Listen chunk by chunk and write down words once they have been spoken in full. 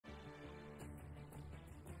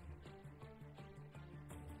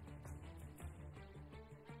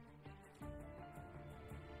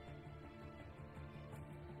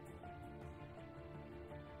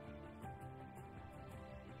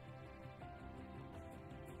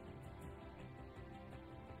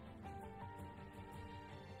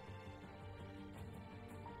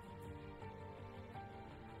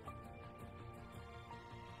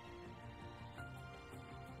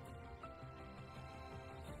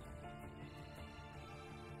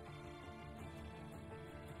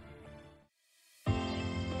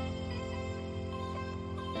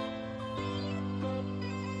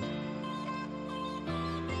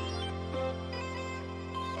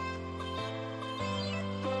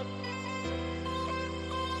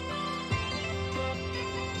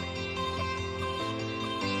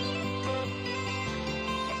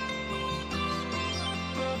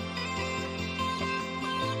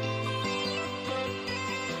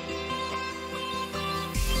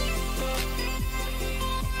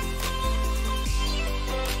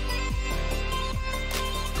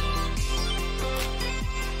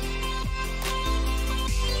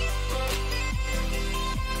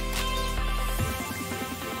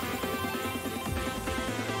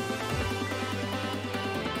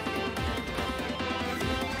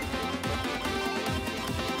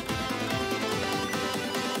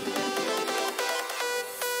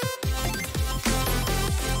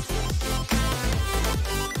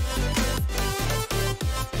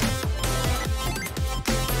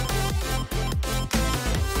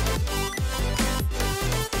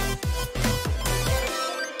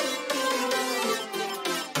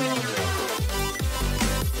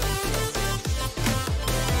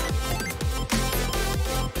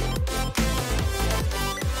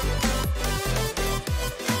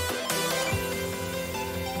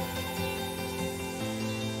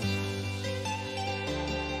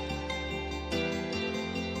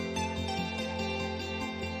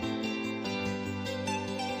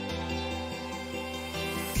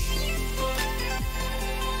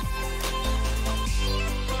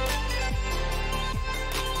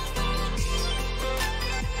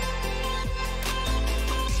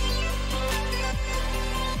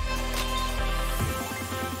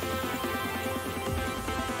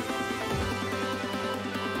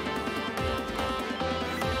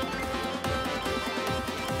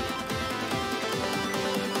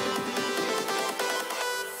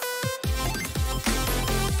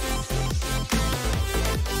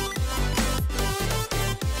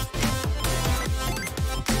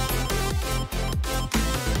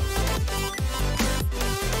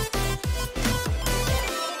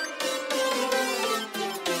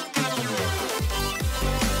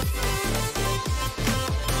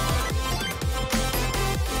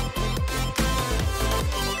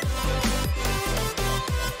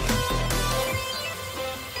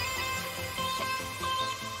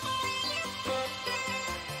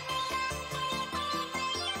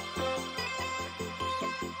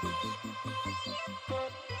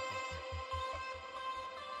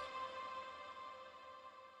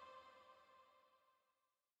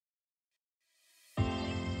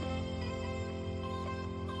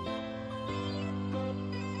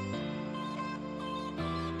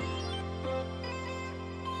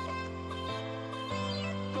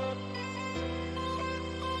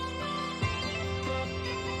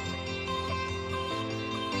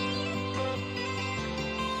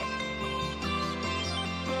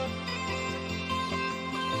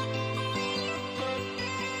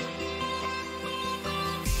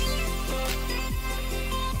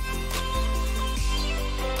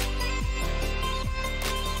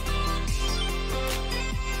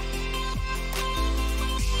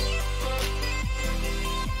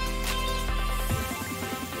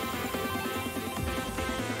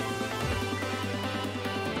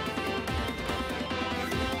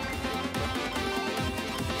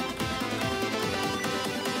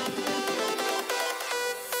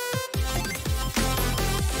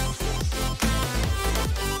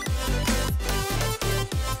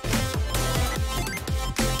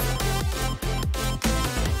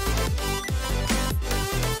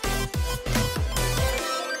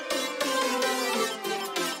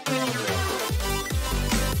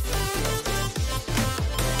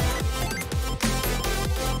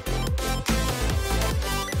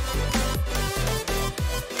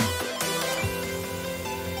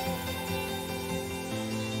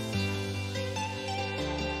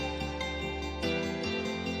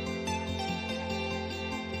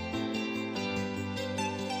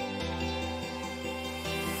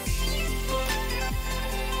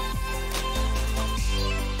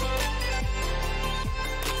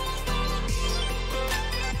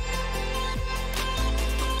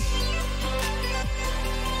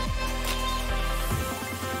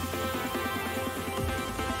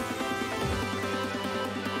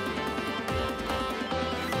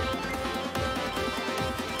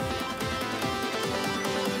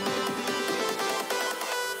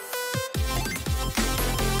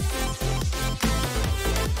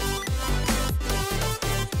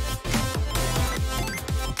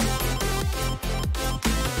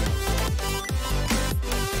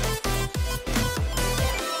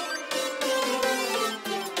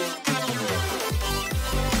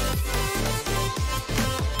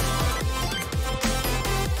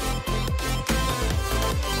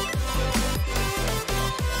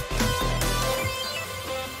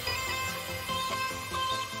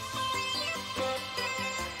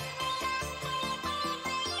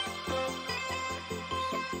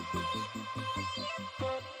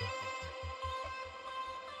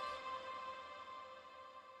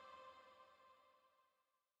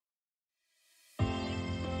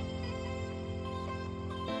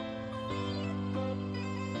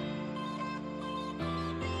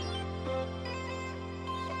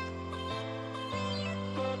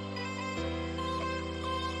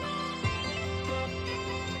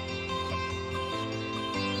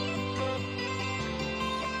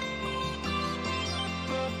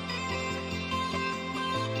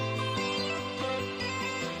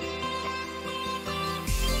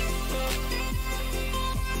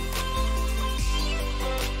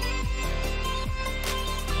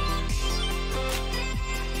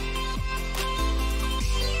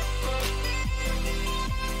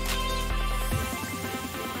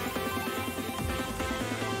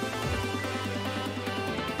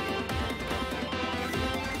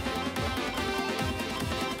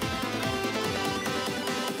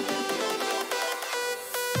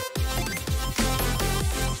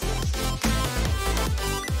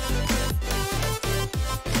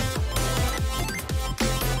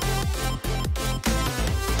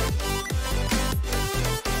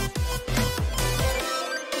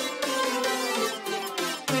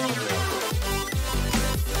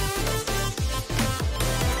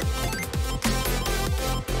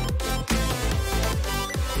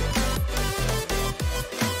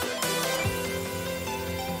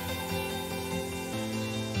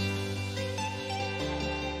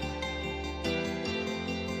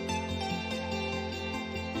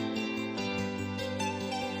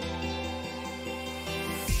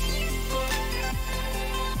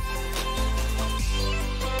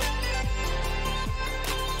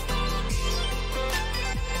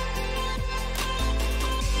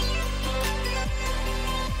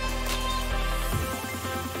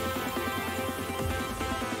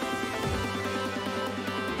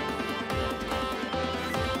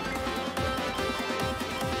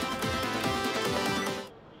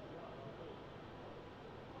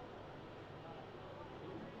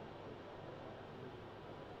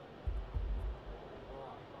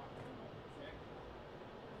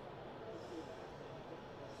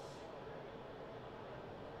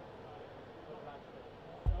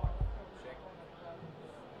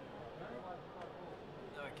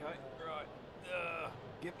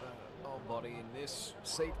Get the old body in this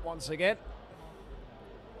seat once again.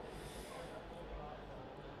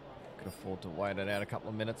 Could afford to wait it out a couple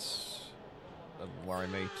of minutes. Doesn't worry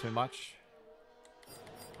me too much.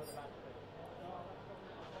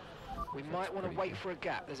 We might want to wait for a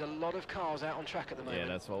gap. There's a lot of cars out on track at the moment. Yeah,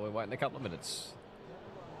 that's why we're waiting a couple of minutes.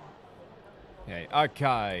 Yeah,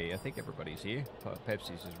 okay. I think everybody's here.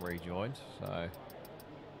 Pepsi's has rejoined, so...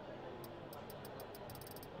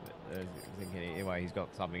 Anyway, he's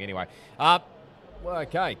got something anyway.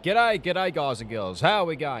 Okay. G'day, guys and girls. How are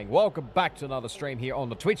we going? Welcome back to another stream here on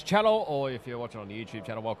the Twitch channel, or if you're watching on the YouTube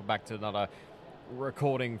channel, welcome back to another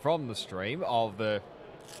recording from the stream of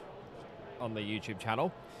on the YouTube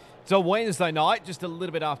channel. It's a Wednesday night, just a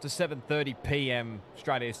little bit after 7:30 p.m.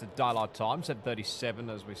 straight Eastern Daylight Time, 7:37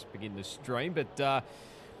 as we begin the stream. But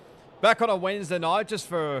back on a Wednesday night, just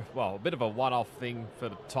for, well, a bit of a one-off thing for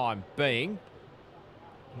the time being.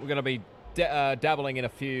 We're going to be dabbling in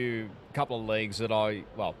a couple of leagues that I,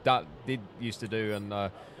 well, did used to do on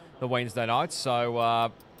the Wednesday nights.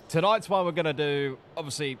 So tonight's one we're going to do,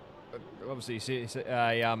 obviously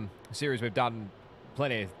a series we've done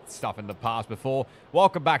plenty of stuff in the past before.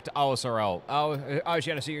 Welcome back to OSRL,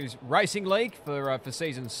 Oceania Series Racing League for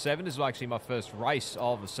Season 7. This is actually my first race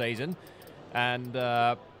of the season. And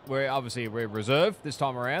we're reserve this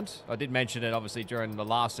time around. I did mention it, obviously, during the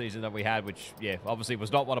last season that we had, which, yeah, obviously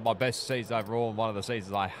was not one of my best seasons overall and one of the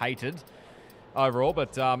seasons I hated overall.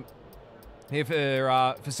 But here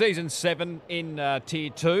for Season 7 in Tier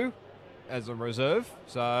 2 as a reserve.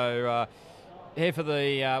 So... here for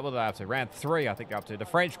the, what are they up to? Round 3, I think they're up to, the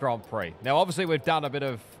French Grand Prix. Now, obviously, we've done a bit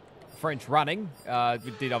of French running.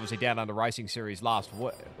 We did, obviously, Down Under Racing Series last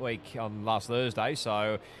week on last Thursday.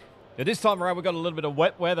 So, this time around, we've got a little bit of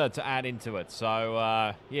wet weather to add into it.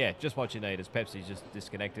 So, yeah, just what you need, as Pepsi's just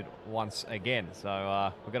disconnected once again.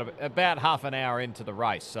 So, we've got about half an hour into the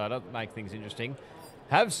race. So, that'll make things interesting.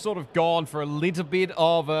 Have sort of gone for a little bit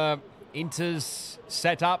of Inter's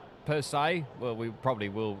setup, per se. Well, we probably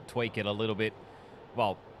will tweak it a little bit,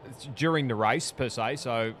 well, during the race, per se.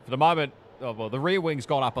 So, for the moment, well, the rear wing's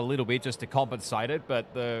gone up a little bit just to compensate it, but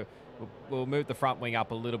we'll move the front wing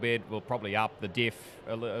up a little bit. We'll probably up the diff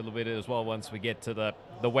a little bit as well once we get to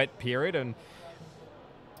the wet period, and,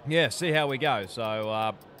 yeah, see how we go.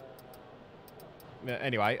 So,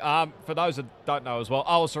 anyway, for those that don't know as well,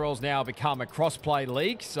 OSRL's now become a crossplay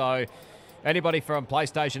league, so anybody from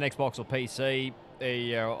PlayStation, Xbox, or PC...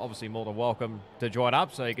 You're obviously more than welcome to join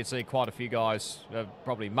up. So you can see quite a few guys have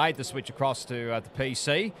probably made the switch across to the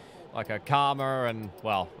PC, like a Karma and,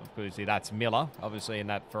 well, obviously that's Miller, obviously in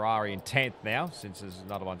that Ferrari in 10th now, since there's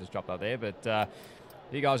another one just dropped up there. But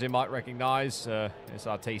you guys you might recognise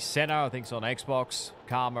SRT Senna, I think it's on Xbox.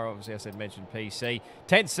 Karma, obviously, I said mentioned PC.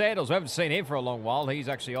 10th Sandals, we haven't seen him for a long while. He's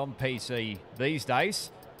actually on PC these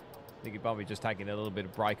days. I think he'd probably just taking a little bit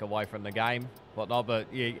of break away from the game, whatnot.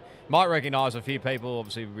 But you might recognise a few people,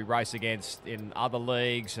 obviously, we race against in other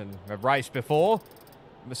leagues and have raced before.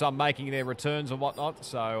 Some making their returns and whatnot.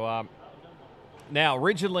 So now,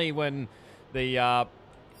 originally, when the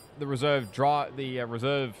reserve driver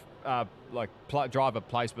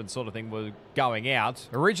placement sort of thing was going out,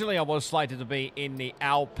 originally I was slated to be in the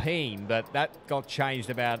Alpine, but that got changed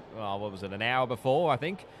about, what was it, an hour before, I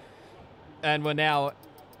think. And we're now...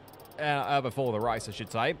 before the race, I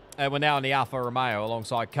should say. And we're now in the Alfa Romeo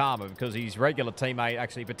alongside Karma because his regular teammate,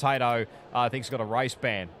 actually Potato, I think, has got a race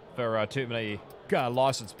ban for too many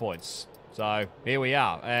license points. So here we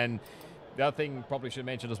are. And the other thing probably should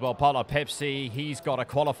mention as well, Polar Pepsi, he's got a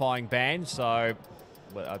qualifying ban. So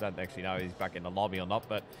well, I don't actually know if he's back in the lobby or not,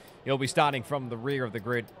 but he'll be starting from the rear of the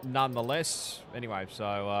grid nonetheless. Anyway,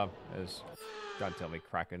 so don't tell me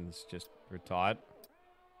Kraken's just retired.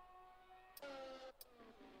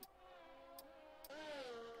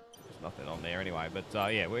 Nothing on there anyway,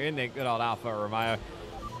 but yeah, we're in the good old Alfa Romeo.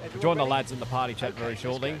 Join the lads in the party chat very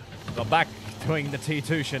shortly. I'm back doing the Tier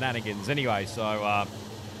 2 shenanigans anyway, so I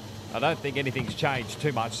don't think anything's changed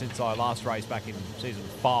too much since I last raced back in Season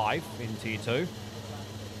 5 in Tier 2.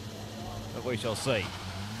 But we shall see.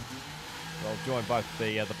 I'll join both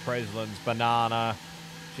the Preslins, Banana,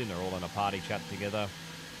 they're all in a party chat together.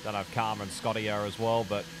 Don't know if Karma and Scotty are as well,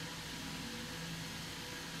 but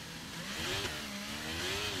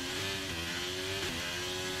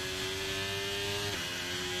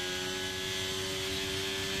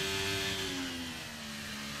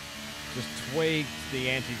just tweaked the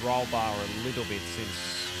anti-roll bar a little bit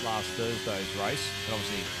since last Thursday's race. And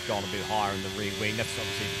obviously gone a bit higher in the rear wing. That's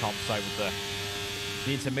obviously to compensate with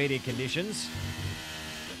the intermediate conditions.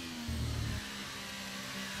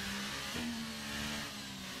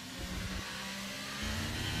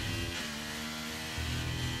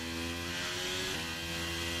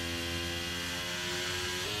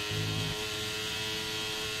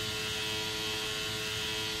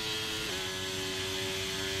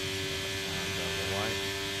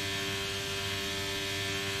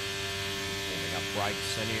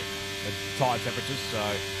 brakes, any tyre temperatures. So,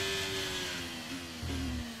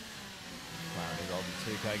 McLaren is on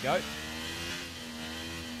 2K go.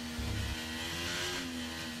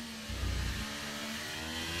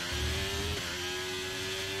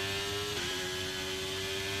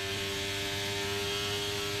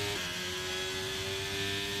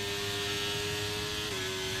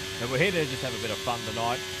 And we're here to just have a bit of fun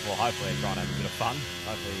tonight. Well, hopefully try and have a bit of fun.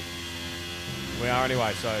 Hopefully we are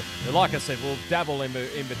anyway. So, like I said, we'll dabble in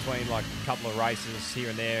between like a couple of races here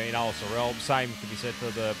and there in OSRL. Same could be said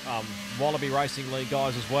for the Wallaby Racing League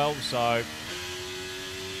guys as well. So,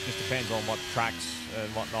 just depends on what tracks and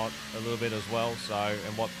whatnot a little bit as well. So,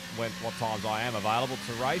 and what times I am available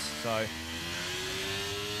to race. So.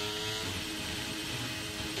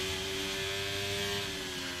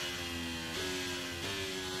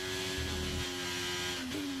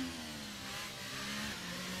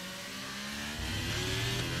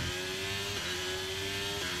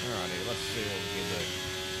 Let's see what we can do.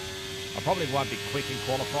 I probably won't be quick in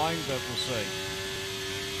qualifying, but we'll see.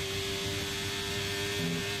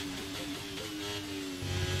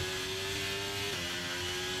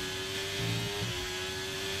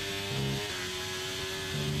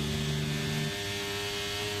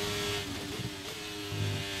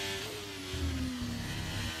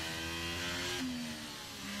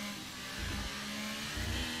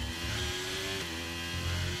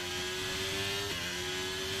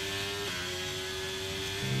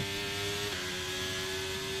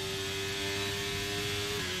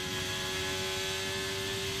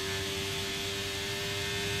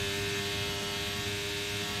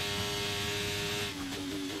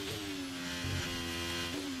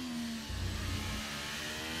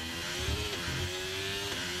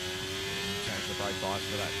 Brake bias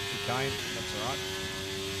for that chicane, that's all right.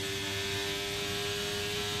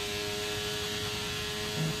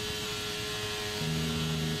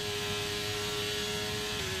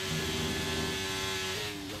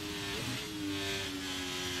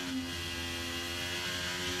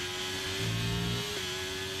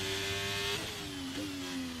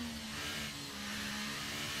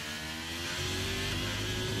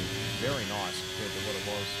 Very nice compared to what it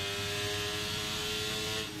was.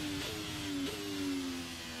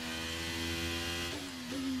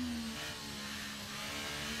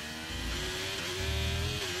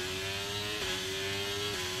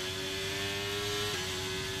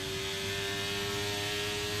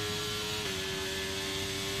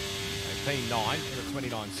 P9 at a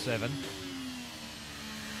 29.7.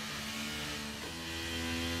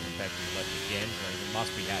 Back to the left again, so it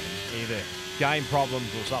must be having either game problems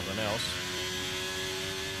or something else.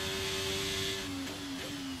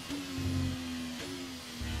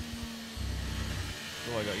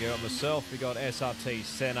 So I got you, myself. We got SRT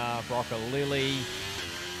Senna, Brocker Lilly,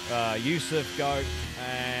 Yusuf Goat,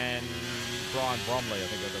 and Brian Bromley. I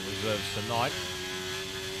think are the reserves tonight.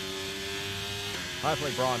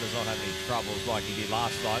 Hopefully Brian does not have any troubles like he did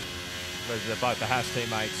last night. With both the Haas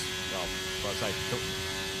teammates,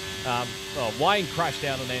 Wayne crashed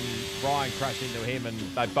out and then Brian crashed into him, and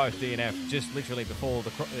they both DNF just literally before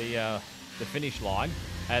the finish line,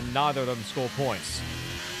 and neither of them scored points,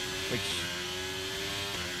 which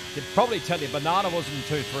could probably tell you Banana wasn't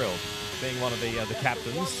too thrilled, being one of the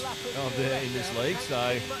captains in this league.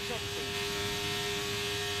 So.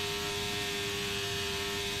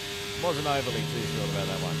 Wasn't overly too thrilled about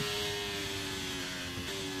that one.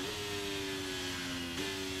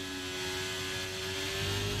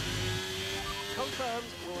 Confirmed,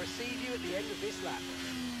 we'll receive you at the end of this lap.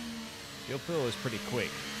 Gilpil is pretty quick.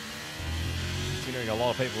 Considering a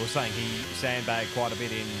lot of people were saying he sandbagged quite a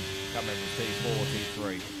bit in, I can't remember if it was T4 or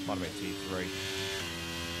T3. Might have been T3.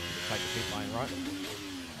 Take the pit lane, right?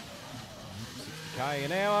 60k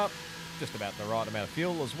an hour. Just about the right amount of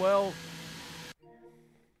fuel as well.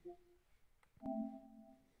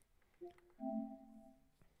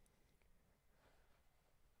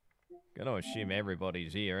 Gonna assume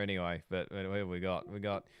everybody's here anyway, but who have we got? We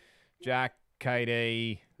got Jack,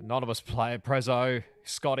 KD, anonymous player, Prezzo,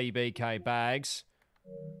 Scotty, BK, Bags.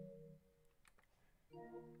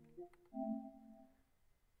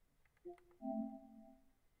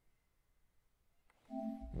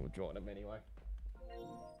 We'll join them anyway.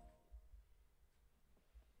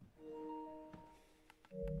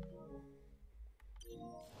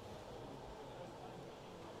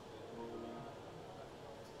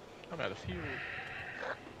 I'm out of fuel.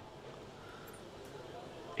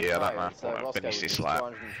 Yeah, that man won't finish this lap.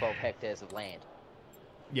 212 hectares of land.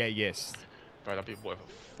 Yeah, yes. Bro, that'd be worth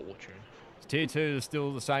a fortune. Tier 2 is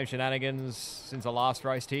still the same shenanigans since I last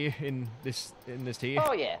raced here in this tier.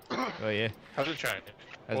 Oh yeah. Oh yeah. How's it changed?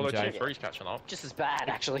 Although changed. 2-3's catching up. Just as bad,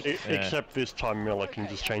 actually. Except this time Miller can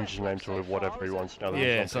just change his name to whatever he wants now.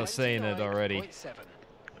 Yeah, so I've seen it already.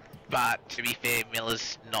 But to be fair,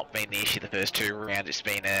 Miller's not been the issue the first 2 rounds. It's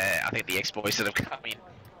been, I think, the ex-boys that have come in.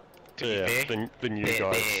 To be fair, the new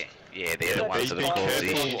guys. They're the ones that have caused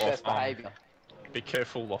the issue. Be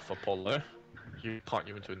careful of Apollo. You plant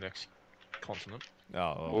you into the next continent.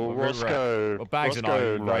 Oh, Roscoe. Bags and I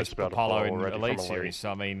raced about Apollo in already Elite from Series,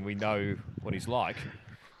 so I mean, we know what he's like.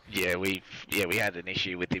 Yeah, we had an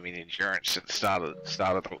issue with him in endurance at the start of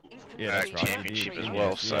the championship as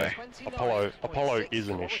well. So Apollo is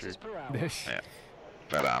an issue. yeah.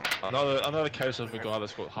 But another case of a guy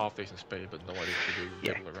that's got half decent speed but no idea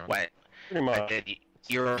to do around. Wait, Pretty much.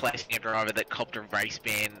 you're replacing a driver that copped a race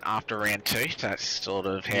ban after round 2. So that's sort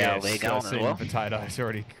of how they're going as well. Potato's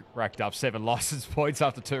already racked up 7 license points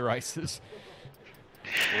after 2 races.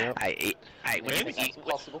 Yep. Hey, when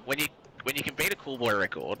you can beat a cool boy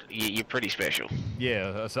record, you're pretty special.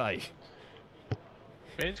 Yeah, I say.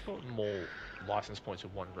 Ben's got more license points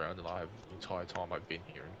in 1 round than I have the entire time I've been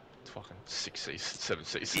here in fucking 6 seasons, 7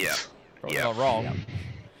 seasons. Yeah. Probably not wrong. Yep.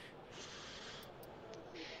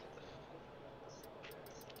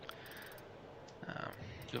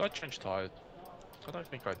 Did I change tyres? I don't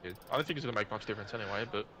think I did. I don't think it's going to make much difference anyway,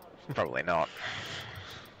 but... Probably not.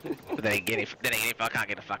 But then again, if I can't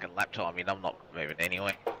get a fucking lap time in, I'm not moving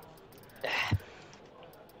anyway.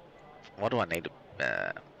 What do I need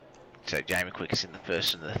to... so Jamie Quick's in the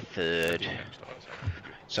 1st and the 3rd.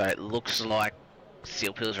 So it looks like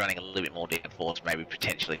Seal Pill's running a little bit more downforce, maybe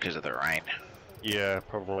potentially because of the rain. Yeah,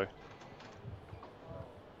 probably.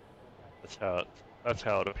 That's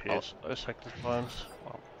how it appears. Those sector times.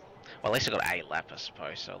 Well, at least I got a lap, I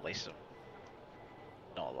suppose. So at least I'm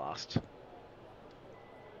not last.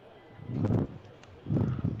 Fucking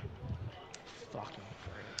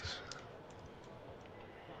friends.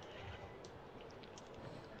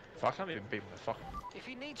 If I can't even beat my fucking... If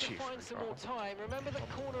you need to find some more time, remember that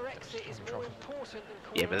corner exit is more important than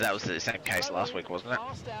corner. Yeah, but that was the same case last week, wasn't it?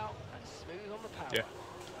 Fast out and smooth on the power.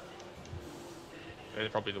 Yeah.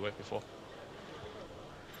 Probably the week before.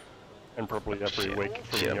 And probably every week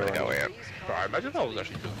from Shit, I'm here gonna on. go out. But I imagine that was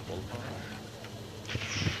actually good for all.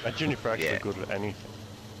 Imagine if you're actually good at anything.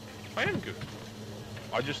 I am good.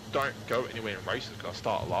 I just don't go anywhere in races because I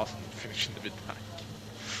start last and finish in the mid-pack.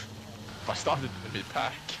 If I started in the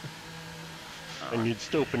mid-pack... And you'd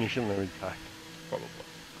still finish in the mid-pack. Probably.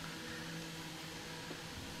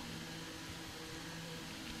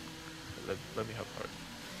 Let me have hope.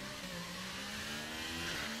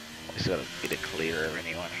 He's got a bit of clearer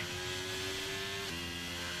anyway.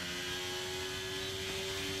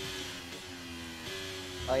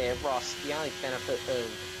 Oh yeah, Ross, the only benefit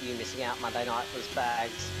of you missing out Monday night was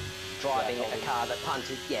Bags driving a car that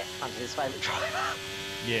punted his favourite driver.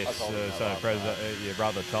 Yes, so your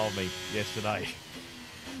brother told me yesterday.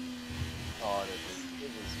 Oh, it was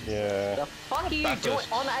just... Yeah. The fuck are you doing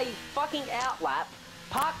on a fucking outlap,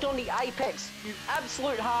 parked on the apex, you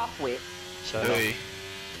absolute half-wit. Hey.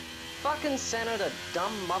 Fucking Senator,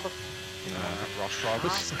 dumb mother... Ross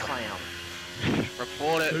drivers. ass clown.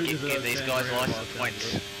 Report it. Give these guys license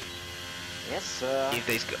points. Yes, sir. Give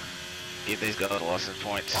these guys license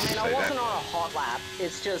points. I mean, I wasn't on a hot lap.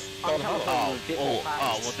 It's just I'm coming from a bit more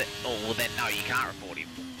fast. Well then, no, you can't report him.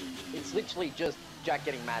 It's literally just Jack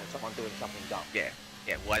getting mad at someone doing something dumb. Yeah.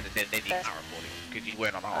 Well, then you can't report him because you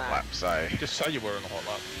weren't on a hot lap. So Just say you were on the hot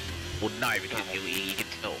lap. well, no, because you can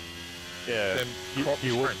tell. Yeah. Then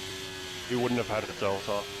You wouldn't have had a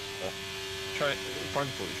delta. Train phone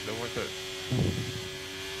footage. They won't do.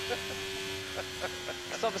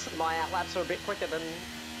 So obviously my outlaps are a bit quicker than...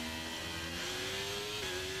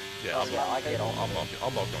 Yeah, Oh, yeah, I get on. I'm not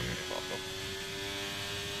going any faster.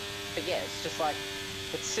 But yeah, it's just like,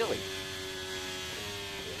 it's silly.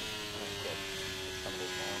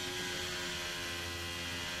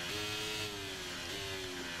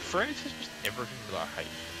 France is just everything that I hate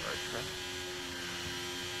in road track.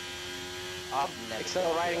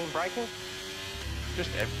 Accelerating and braking? Just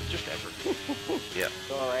everything. Yeah.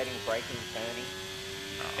 Accelerating, braking, turning.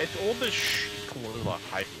 It's all the shit corners I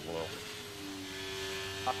hate as well.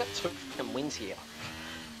 I've got 2 fucking wins here.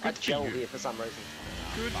 I Good for gel you. here for some reason.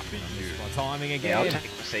 Good for you. My timing Yeah, again. I'll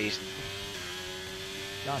take the season.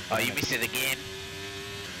 Oh, you missed it again.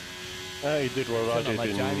 Hey, you did what I did Let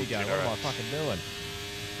in Jamie go. What am I fucking doing?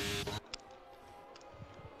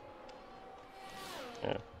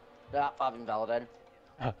 I've invalidated.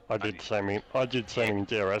 I did the same in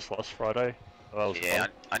DRS last Friday. That was Yeah, fun.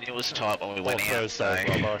 I knew it was tight when we Or went out. So.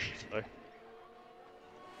 Thursday, rather, I should say.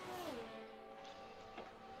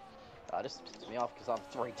 That just pisses me off because I'm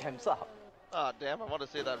 3 temps up. Ah, damn, I want to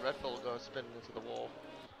see that red ball go spin into the wall.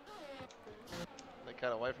 They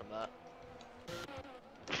cut away from that.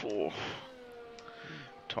 4.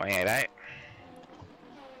 28.8.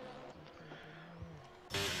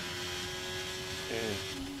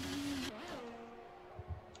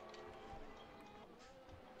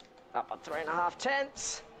 Up by 3.5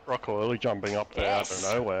 tenths. Rocco early jumping up there out of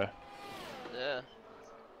nowhere. Yeah.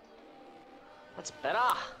 That's better.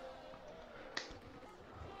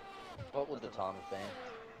 What would the time have been?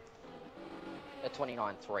 At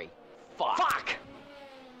 29.3. Fuck!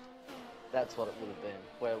 That's what it would have been.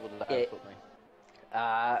 Where would that have put me?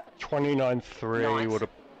 29.3 would have.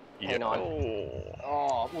 Yeah.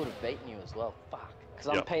 Oh, it would have beaten you as well. Fuck. Because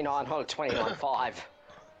I'm P9 on a 29.5.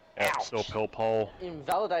 Yeah, Ouch. still pill pole.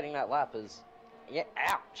 Invalidating that lap is. Yeah,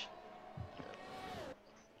 ouch.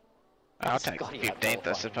 I'll take 15th,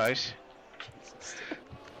 I suppose.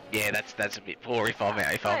 Yeah, that's a bit poor if I'm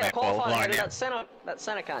out qualifying now. That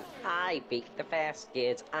center cunt. I beat the fast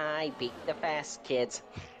kids. I beat the fast kids.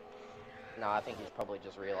 No, I think he's probably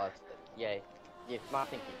just realised that. Yeah, you might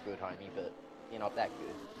think you're good, homie, but you're not that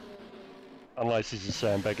good. Unless he's a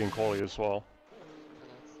sandbagging quality as well.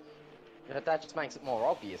 But that just makes it more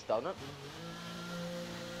obvious, doesn't it?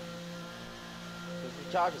 Because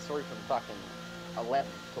he charges through from fucking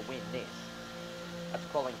 11 to win this. That's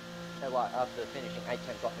calling, like, after finishing 8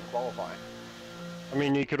 tenths off in qualifying. I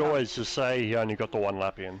mean, you could always just say he only got the 1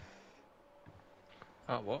 lap in.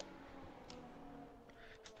 Oh, what?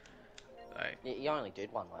 He only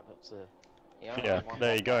did 1 lap. It was yeah,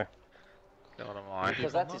 there you go.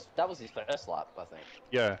 Because that was his first lap, I think.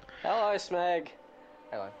 Yeah. Hello, Smeg.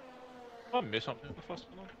 Hello. I missed something the first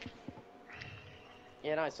one.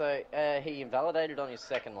 Yeah, no, so he invalidated on his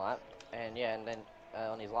second lap, and yeah, and then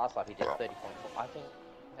on his last lap he did 30.4. I think,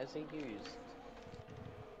 has he used?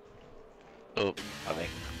 Oh, I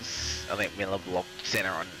think Miller blocked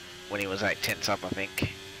center on when he was 8 tenths up, I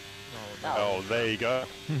think. Oh, there you go.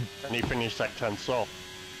 And he finished 8 tenths off.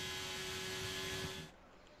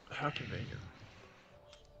 How convenient.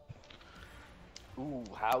 Ooh,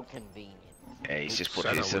 how convenient. Yeah, he's just put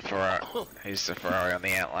his Ferrari on the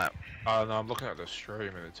outlap. No, I'm looking at the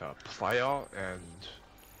stream and it's a player and...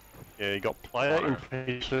 Yeah, you got player in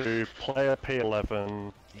P2, player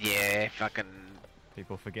P11. Yeah, fucking...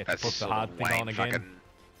 People forget to put the hard thing on again.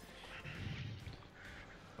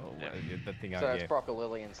 Oh, yeah. That thing so it's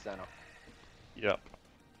Broccolilli in center. Yep.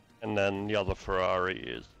 And then the other Ferrari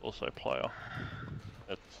is also player.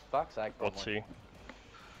 It's... Fuck's sake, what's he?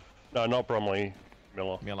 No, not Bromley.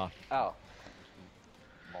 Miller. Oh.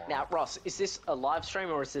 Now, Ross, is this a live stream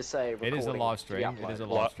or is this a recording? It is a live stream. It is a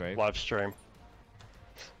live stream. Live stream.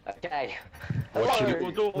 Okay.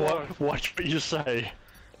 Watch what you say.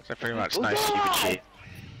 So pretty much no stupid shit.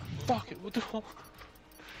 Fuck it, what the fuck?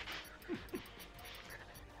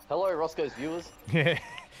 Hello, Roscoe's viewers. Yeah.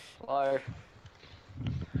 Hello.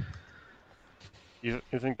 You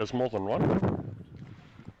think there's more than one?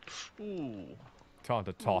 Ooh. Time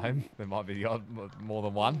to time. There might be the odd more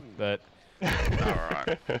than one, but...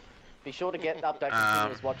 Alright. Be sure to get updates as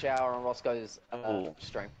soon as watch hour on Roscoe's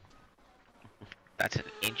stream. That's an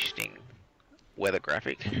interesting weather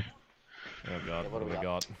graphic. Oh god, what do we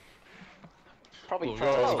got? Probably we've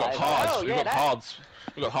got hards. We've got hards.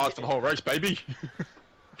 We've got hards for the whole race, baby.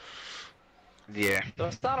 Yeah. Do I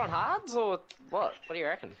start on hards or what? What do you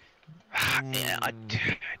reckon? Yeah,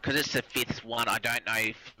 because it's the 5th one, I don't know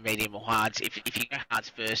if medium or hards. If you go hards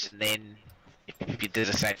first and then if you do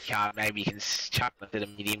the safety car, maybe you can chuck them to the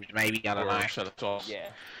mediums, maybe, I don't know. Shut it off. Yeah.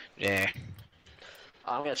 Yeah.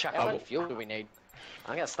 I'm gonna check how much fuel do we need.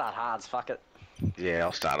 I'm gonna start hards, fuck it. Yeah,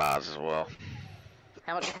 I'll start ours as well.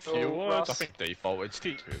 How much fuel, Ross? I think default, it's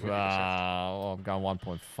T2. Well, I'm going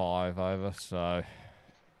 1.5 over, so... I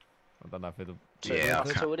don't know if it'll... Yeah,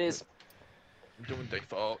 that's what it is. I'm doing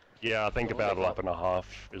default. Yeah, I think about a lap and a half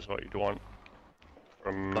is what you'd want.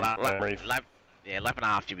 From lap and a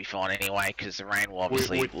half you'll be fine aneway, because the rain will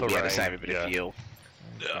obviously will be able to save a bit of fuel.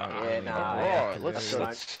 Yeah, nah, Alright, let's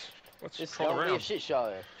just pull around. Be a shit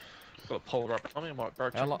show. Got a polar up. I mean, might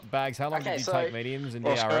broke. Bags, how long did you take mediums in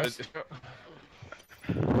DRS?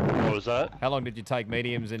 What was that? How long did you take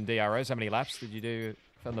mediums in DRS? How many laps did you do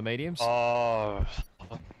from the mediums?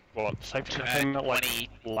 What, safety came at like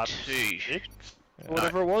lap 6?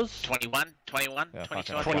 Whatever it was? 21, yeah,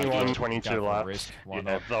 22 laps.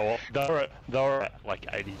 Yeah, they were at like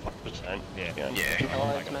 85%. Yeah.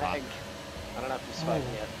 Hello, Meg. I don't know if you've spoken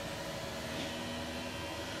yet.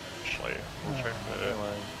 Actually, we'll check that.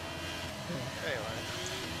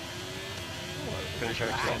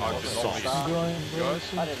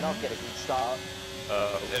 I did not get a good start.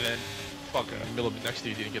 And then Fucking Miller next to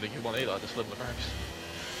you didn't get a good one either. I just let him the race.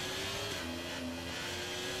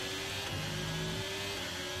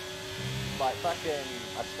 Like fucking,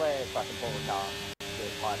 I swear fucking Paul Ricard, the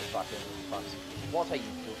tightest fucking fronts. What are you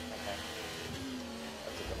doing? Okay.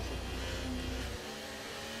 That's it, that's it.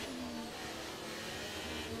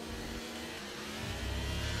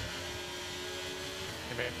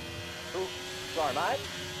 Hey man. Ooh, sorry mate.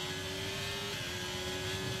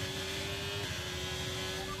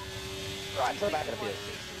 Right, so back in a bit.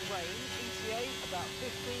 Rain, ETA about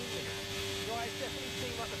 15 minutes. Guys definitely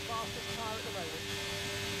seem like the fastest car at the moment.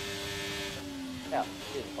 Yeah,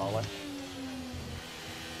 here's the follow.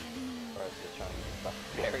 Bro's just trying to get stuff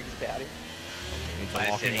bearings about him. He's I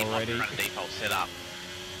locking set him up already. front default setup.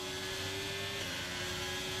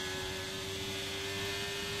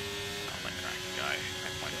 Oh my god, go.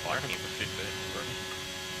 I reckon it was 15 already.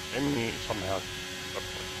 Maybe somehow got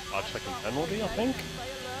a 5-second penalty, I think.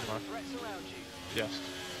 Stay alert, threats around you. Yes.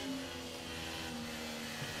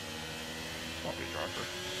 Might be driver.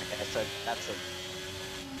 Okay, so that's a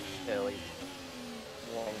fairly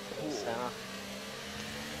long to the center.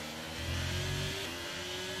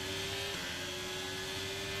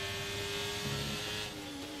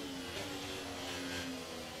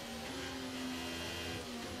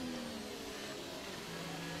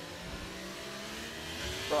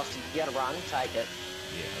 Frosty, you gotta run, take it.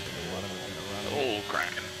 Yeah, I think we're gonna run. Oh,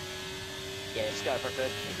 cracking. Yeah, just go for it,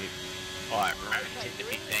 good. Alright, right, 10 to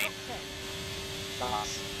 15.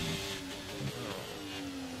 Nice.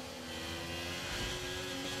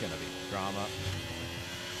 It's gonna be drama.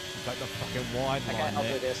 Take the fucking wide Okay, line I'll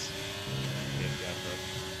there. do this. Yeah, go for it.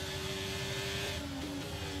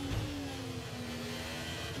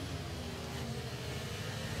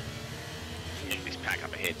 Yeah, this pack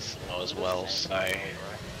up ahead slow as well, so...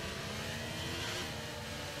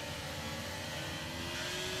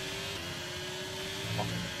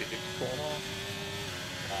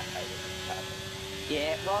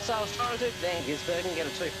 Yeah, Ross, I was trying to do Van Gisbergen and get a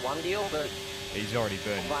 2-for-1 deal, but He's already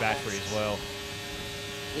burned his battery as well.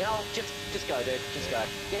 you know, just go, dude. Just go.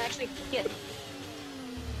 You can actually get.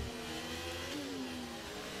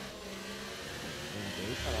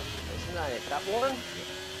 There's no need for that one.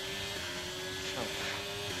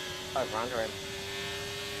 Over under him.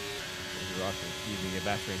 He's right for using your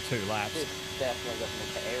battery in 2 laps. This definitely doesn't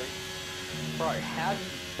look airy. Bro, how do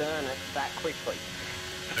you burn it that quickly?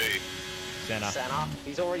 Who? Senna. Santa,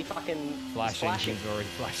 he's already fucking Flashing. He's already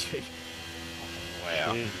flashing.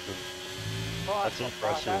 Wow. Oh, That's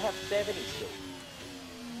impressive. I have 70 still.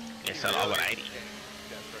 Yeah, so I got 80.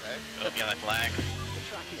 Oh, yellow flag.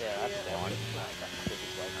 Yeah, that's fine.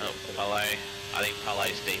 Oh, Polo. I think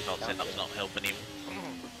Polo's default setup's not helping him.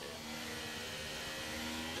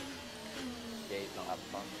 Yeah, he's not having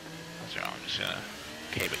fun. So I'm just gonna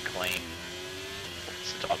keep it clean.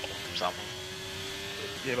 It's a toggle from something.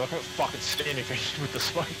 Yeah, but I can't fucking see anything with the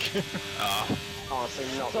smoke. Oh, Honestly,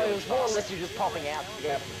 not so it was more or less you just popping out to be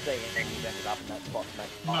able to see, and then you ended up in that spot to make.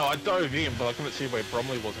 No, I dove in, but I couldn't see where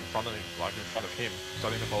Bromley was in front of him, like in front of him. So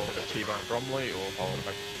I didn't know if I was going to T-bone Bromley or if I was going to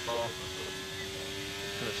make the car.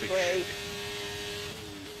 Couldn't see Great. shit.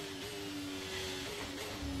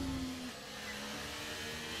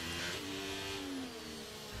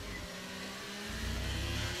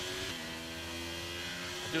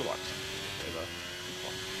 I do like some though.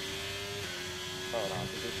 Oh no,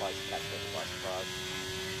 it's a good place to catch them by surprise.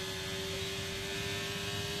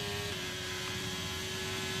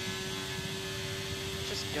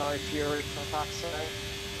 Just go Fury for fuck's sake.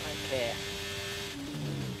 I don't care.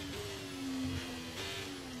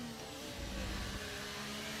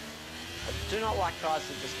 I do not like guys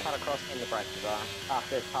that just cut across in the brake bar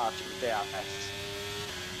after they've passed you without us.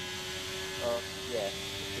 Oh, yeah.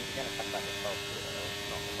 If you're gonna cut back across, it's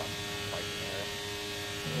not the fucking braking area.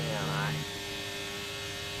 Yeah, no.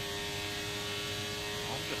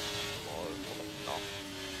 I'm just slow for the stuff.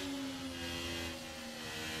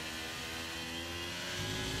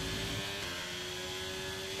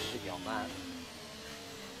 Should be on that.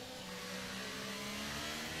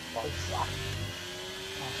 Both suck.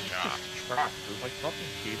 yeah. Track, there's like nothing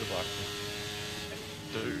here to like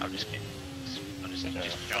do. I'm just trying to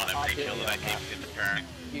make sure that I keep it in the current.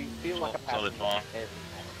 You feel like a Solid passenger bar. every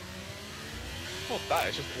time. Not that,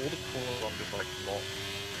 it's just all the corners I'm just like not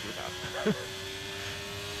good at.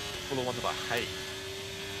 All the ones that I hate.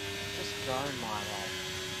 Just go my way.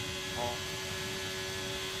 Oh.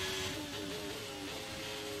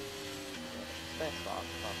 That's fine.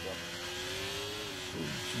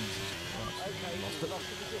 Okay, Lost you've it. lost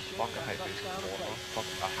the position. Fuck, I hate Back this down the corner. place. Fuck,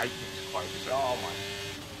 I hate these close. Oh my.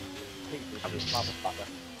 Piece I'm of just- motherfucker.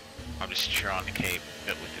 I'm just trying to keep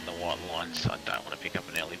it within the white lines, so I don't want to pick up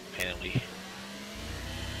an early penalty.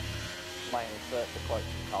 Lane insert the quote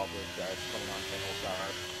from Carl Wood, 2019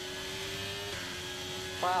 OSRL.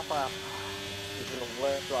 Wow. This is the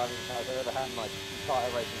worst driving I've ever had in my entire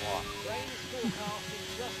racing life. Rain is forecast in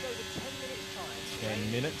just over 10 minutes time.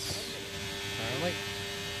 10 minutes, apparently.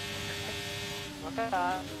 Okay.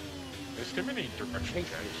 There's too many direction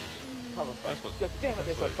changes. That's what. God damn it,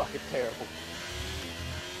 they're so fucking terrible.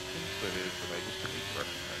 It is, but they just too many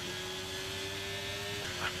direction changes.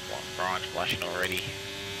 Brian's flashing already.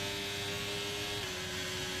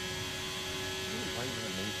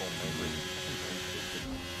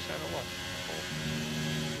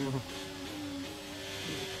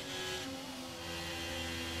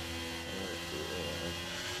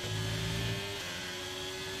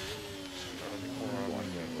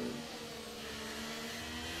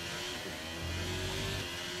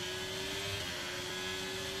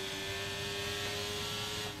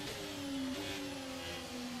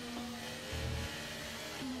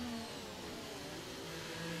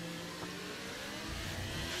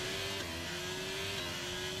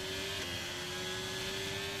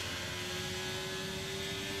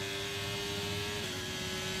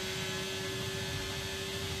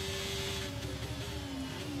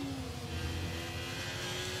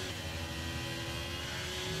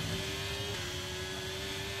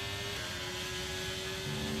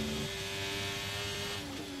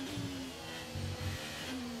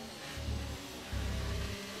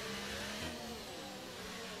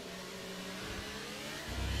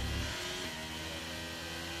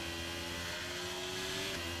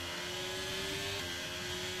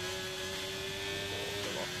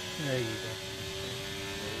 There you go.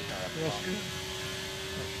 Roscoe.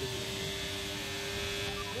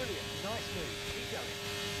 Brilliant, nice move. Keep going.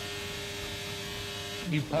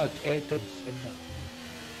 You parked atoms in the...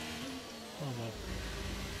 Oh my.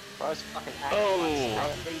 Bro's fucking Oh.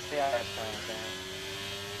 these VRS trains down.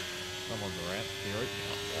 Someone's around. Hear it.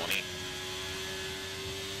 Warning.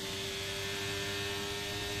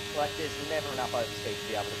 Like, there's never enough overspeed to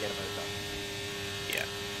be able to get a move done. Yeah.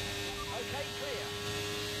 Okay, clear.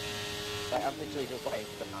 Like, I'm literally just waiting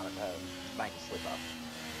for the banana to make a slip up.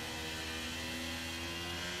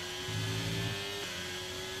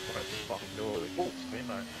 What the fucking door? We can spin,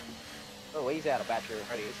 mate. Oh, he's out of battery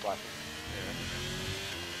already, he's flashing.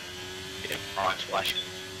 Yeah, Brian's flashing.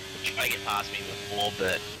 Trying to get past me before,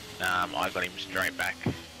 but I got him straight back.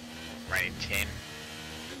 Rated 10.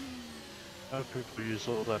 How people use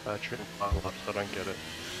all their battery in time lapse? I don't get it.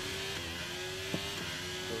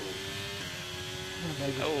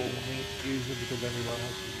 Maybe use it because everyone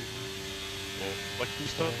else is using Yeah. Like you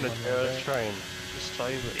start in a train, just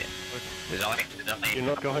save it. Yeah. Like, There's only you're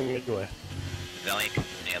not going anywhere. there's only a couple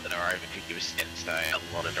now that are over 50%, so a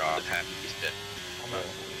lot of drivers have used it. I'm at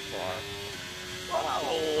 45.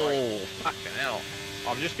 Oh, fucking hell.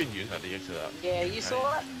 I've just been using that to get to that. Yeah, you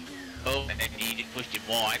saw that? Oh, and then you just pushed him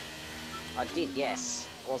wide. I did, yes.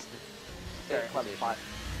 Was very clever fight.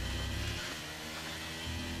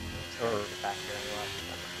 Or Back here anyway.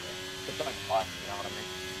 But don't fight, you know what I mean?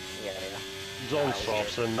 Yeah. he's on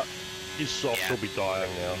softs and his softs will be dying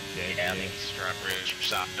now. Yeah, I think he's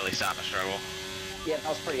really starting to struggle. Yeah, that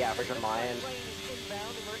was pretty average on my end. Rain is inbound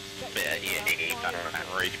and we're expecting But yeah, he got on that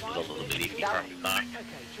region with a little bit if you That- probably know.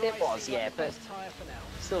 Okay, It was, yeah, but best tyre for now.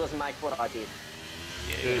 still doesn't make what I did.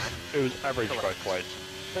 Yeah, It was average both ways.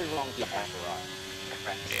 Two wrong, yeah,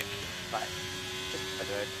 right. yeah. But just go,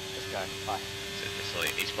 dude. Just go. Bye. So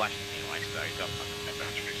he's flashing anyway, so he's got fucking no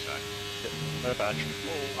battery, so No battery.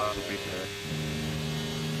 That'll be fair.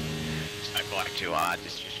 there's no fighting too hard,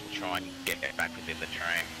 just try and get back within the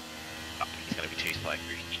train. He's going to be too slow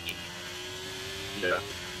for his kick. Yeah.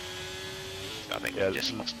 So I think Yeah, he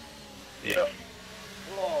just lost. Yeah.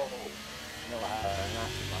 Whoa. No,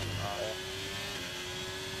 nasty moment right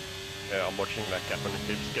Yeah, I'm watching that gap and it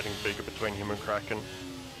keeps getting bigger between him and Kraken.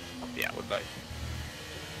 Yeah. Would they?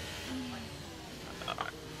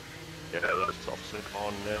 Yeah, those softs are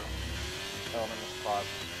gone now. there. Oh, I'm in the surprise.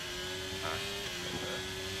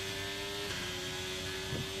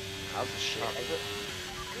 How's the shit? Is it?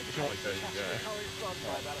 It's only 30 to go. Current front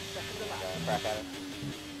by about a second a lap. Crack at it.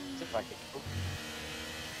 See if I can.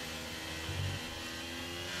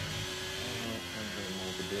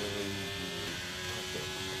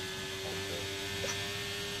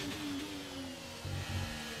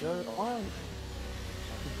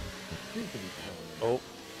 Oh,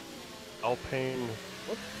 Alpine.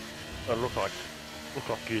 What? That looked like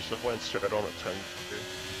you went straight on at 10. I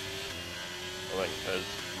think there's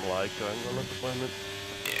lag going on at the moment.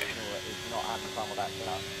 Yeah. He's not having fun with that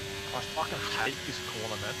stuff. I fucking hate this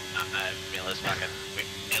corner, man. Miller's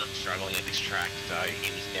struggling at this track, so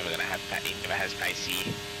he was never gonna have. He never has pace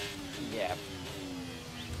here. Yeah.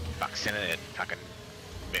 Buck Senate it fucking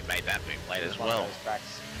made that move late as One well. of those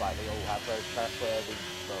tracks, like we all have those tracks where we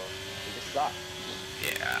just suck.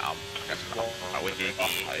 Yeah, that's right with you.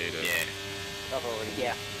 Yeah. I've already,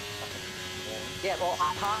 yeah. Yeah, well,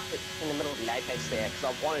 I parked it in the middle of the apex there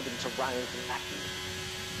because I wanted him to run into the back.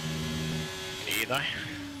 You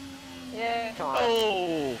though? Yeah, kind of.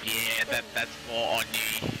 Oh, yeah, that's more on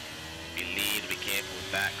you. Be a little bit careful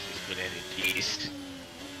with that because he's good at it. Jeez.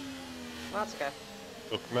 That's okay.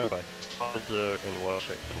 Look, remember, harder in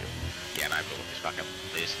Washington. Yeah, no, but we'll just fucking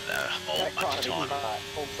lose the whole That bunch kind of of time.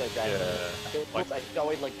 also, Jason, puts a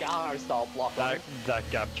Joey Logano style block on him. That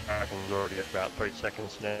gap tracking is already at about 3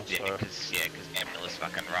 seconds now, Yeah, so... because Miller's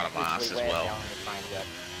fucking run a mass as We're well. down the train jet.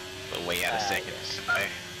 But we had a second, so...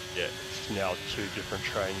 Yeah, it's now 2 different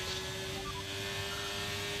trains.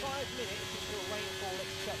 5 minutes until rainfall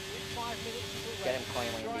expected. 5 minutes until Get him rain.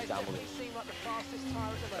 cleanly and be Dries done with definitely it. seem like the fastest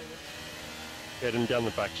tyre at the moment. Get him down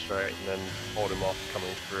the back straight and then hold him off coming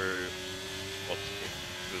through...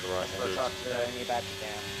 through the right So try to turn your battery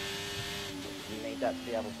down. You need that to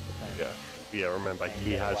be able to defend. Yeah, remember, And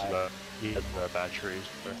he get has away. no batteries,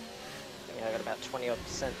 so... Yeah, I got about 20%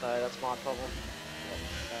 though, that's my problem.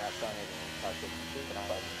 Yeah, don't even touch it. Keep it up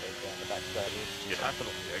over the speed down the back straight. It's happened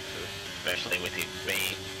on the exit. Especially with him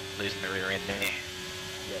being losing the rear end there.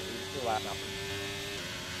 Yeah, he's still out nothing.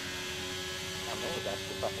 Miller's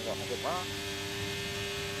actually fucking got a good run.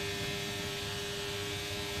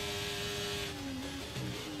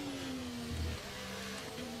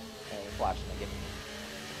 And he's flashing again.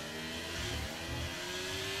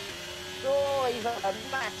 Oh, he's at a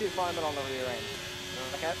massive moment on the rear end.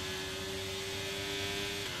 Okay.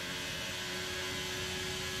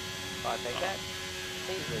 I take that.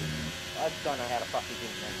 Easily. I don't know how the fuck he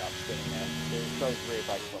didn't end up spinning there. Those rear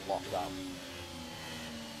brakes were locked up.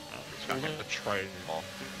 It's fucking the train off.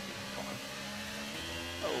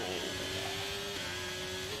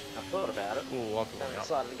 I thought about it. Oh, I've I'm gone up.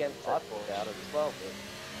 excited against it. I thought about it as well,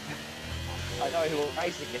 but I know who we're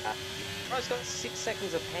racing at. Bro's got 6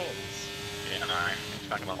 seconds of hands. Yeah, I know. It's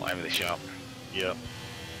fucking all over the shop. Yep.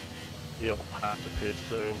 He'll have to pit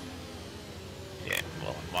soon. Yeah,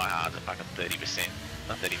 well, my hard's are fucking 30%,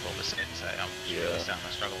 not 34%, so I'm really starting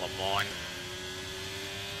to struggle on mine.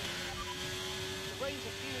 The rain's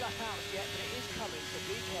a few lap hours yet, but it is coming, so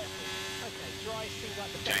be careful. Okay, dry seems like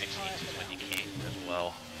the best Change tyre hinges for when now. you can as well.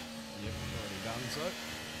 Yep, already done so.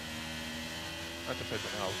 That depends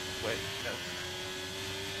on how wet it gets.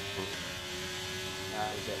 We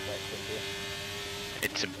get wet this year.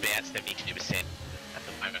 It's about 72% at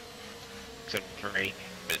the moment. 73,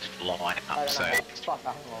 but it's flying I up, don't so know how the fuck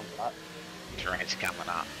I hang on to that. terrain's coming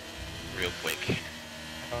up real quick.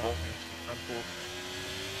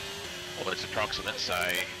 Well, it's approximate, so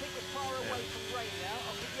I think we're far away from rain now.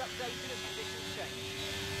 I'll keep you updated as conditions change.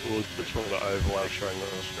 Well, just from the overlay showing on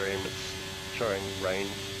the stream, it's showing rain,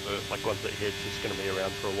 but like once it hits, it's going to be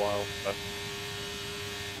around for a while. So.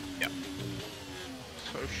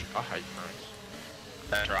 So I hate rains.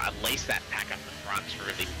 that's right. At least that pack up the front's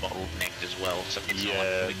really bottlenecked as well, so it's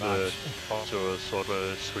Yeah, not the two are sort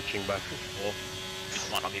of switching back and forth.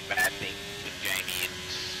 it might not be a bad thing with Jamie and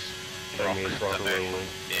Jamie and Rock so, are really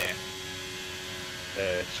yeah,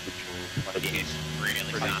 switching. yeah, it's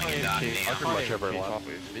really Pretty starting to dark I now. pretty much every keep lap. up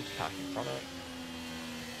with this pack in front of it.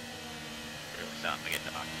 Really starting to get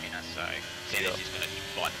dark now, so Santa's just going to be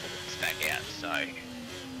fighting for the stack out, so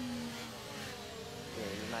Yeah,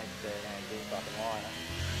 you make the good fucking line.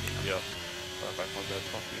 Yeah. I don't know if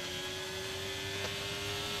coffee.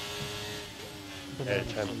 Air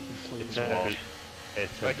temp. It's air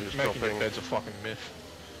temp is Making dropping. your bed's a fucking myth.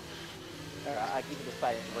 Alright, I give you the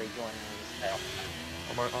space to rejoin this now.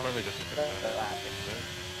 I'm only just looking at that.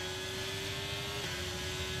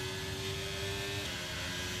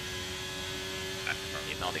 that's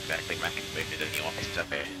probably not exactly making movement in the office up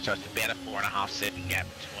there. So it's about a 4.5 second gap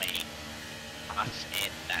between us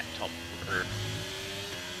and that top group.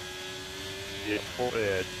 Yeah,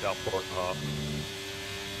 about 4.5.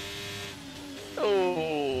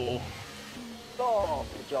 Oh! Oh,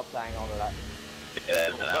 good job staying on to that. Yeah,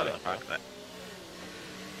 that was fuck that.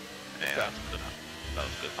 Yeah, that was good. That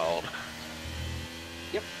was good hold.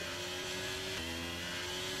 Yep.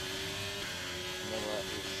 Miller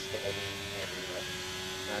is skating everywhere.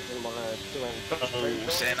 I didn't want to do anything.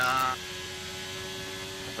 Center.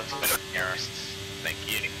 Terrorists. Thank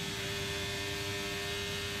you.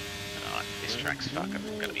 Alright, this track's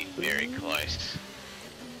fucking gonna be very close.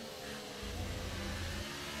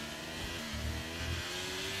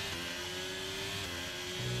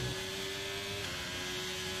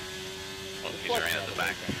 He's around at the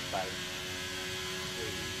back.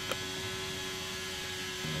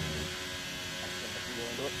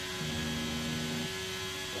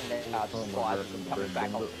 And then just slides and coming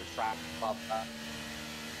back onto the track above that.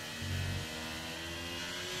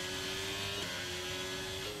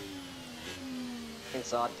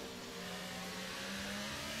 Inside.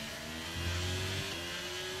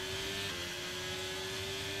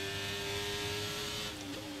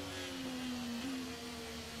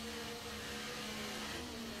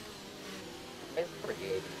 It's pretty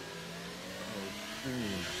good.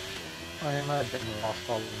 I imagine the last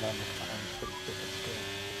all the numbers are pretty good at skill.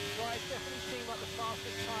 Guys definitely seem like the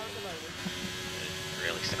fastest tyre at the moment.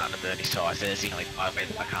 Really starting to burn his tyres. There's the only tyre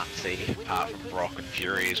I can't see, apart from Brock and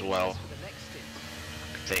Fury as well. For the next stint.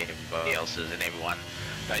 I can see everybody else's and everyone.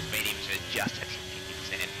 Those mediums are just at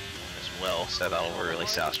 50% as well, so they'll really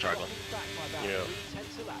start struggling. Yeah.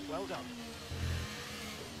 Well done.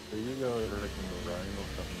 Are you guys reckon the rain or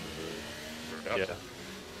something to do? Yeah.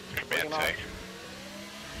 About to.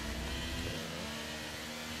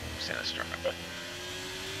 Center striker.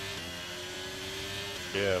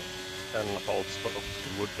 Yeah. And the old spot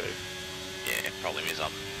would be. Yeah, problem is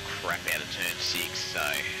I'm crap out of turn 6, so...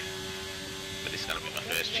 But this is going to be my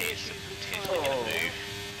first chance to potentially get a move.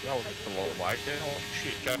 That was a long way down. Oh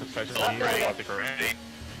shit, go to face Oh, great. like the Gran.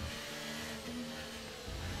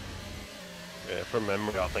 Yeah, from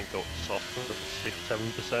memory, I think the soft was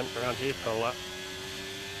 6-7% around here per lap.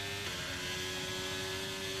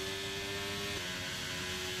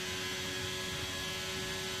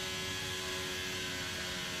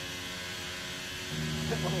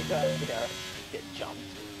 When we go here, get jumped.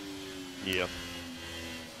 Yeah.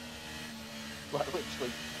 Like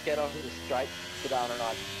literally get onto the straight, sit down and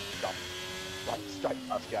I jump. Like straight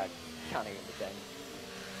past Jack. Can't even defend.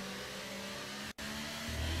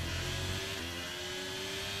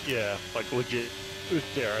 Yeah, like legit. With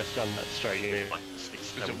Darius done that straight in like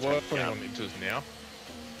 6-7%. Is it worth putting on inters now?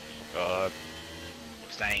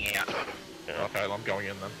 Staying out. Yeah. Okay, well, I'm going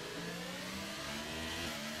in then.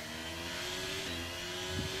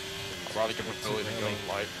 I'd rather give it early than going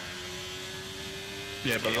late.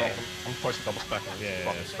 Yeah, but Yeah. I'm posting double stack on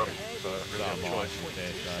so really have a choice.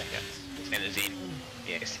 Yep. Center's in.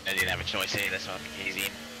 Yes, I didn't have a choice either, so he's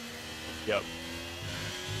in. Yep.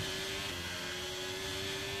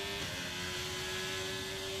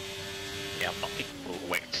 Yeah, I'm not picking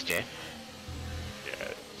wet, Jeff.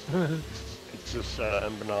 Yeah. It's just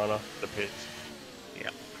and banana, the pits.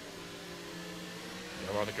 Yep. Yeah,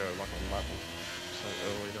 I'd rather go like on lap so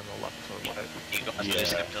early than a lap so late. You guys will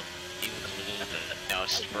just have to... You guys will just have to... No,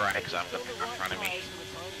 it's sporadic because I've got the car in front of me.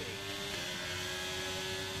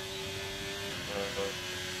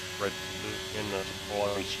 Red in the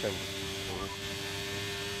following string.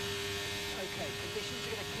 Okay, conditions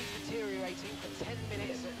are going to keep deteriorating for 10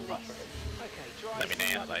 minutes at least. Okay, drive. Let me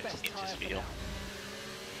know how those inches feel.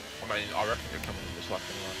 I mean, I reckon you're coming in this lap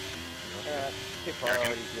anyway. Your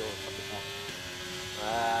priority is yours.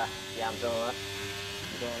 Yeah, I'm doing that.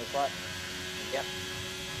 You doing this right? Yep.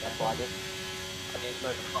 That's what I did. I need to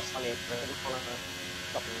move across on the corner,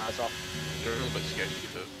 stop the nose off. You're a little bit scared to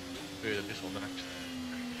get the third of this one next.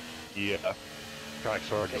 Yeah. Track's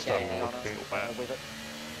already They're starting gaining to on look us a bit bad. with it.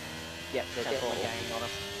 Yep, they're definitely gaining on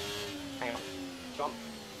us. Hang on. Jump.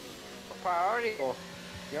 Priority or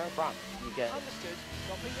you're in front. You get it. Understood.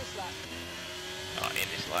 Stopping this lap. Oh, in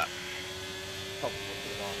this lap. Probably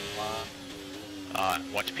the wrong lap.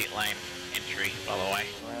 Watch pit lane entry, by the way.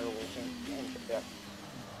 Yep.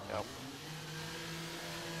 Yep.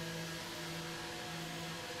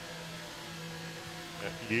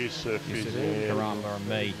 Yusuf is in. Karamba and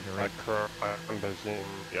me. Karamba's in.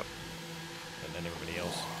 Yep. And then everybody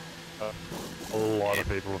else. A lot of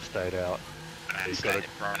people have stayed out. And He's got a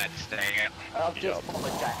staying out. I've just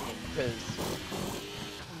apologized because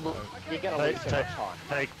you're going to lose so much time.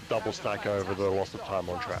 Take double stack over the loss of time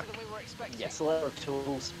on track. Yes, a lot of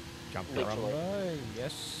tools. Jump Literally. Karamba.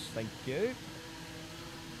 Yes, thank you.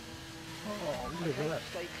 Oh, look at that.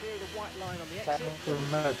 Stay clear of the white line on the Second exit.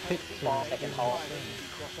 From pits in the Second hole.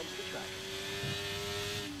 Cross onto the track.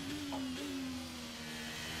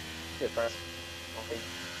 Good first.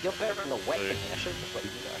 You're better in the wet than me. I should just let you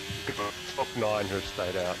go. Top 9 who have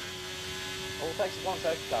stayed out. All it takes is one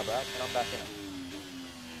safety car, bro, and I'm back in it.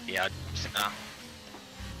 Yeah,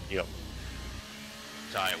 Yep.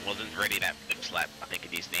 so it wasn't ready that first lap. I think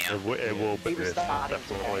it is now. It will be He was starting to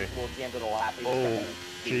definitely. go towards the end of the lap. He was Oh, going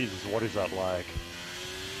Jesus, what is that like?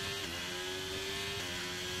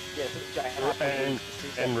 yeah, so Jay,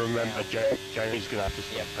 And remember, Jamie's going to have to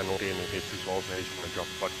stop penalty and hits as well, so he's going to drop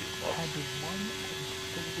quite a few How spots. did one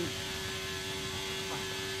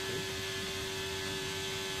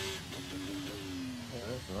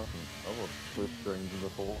I've watched split streams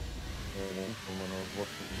before. And from when I was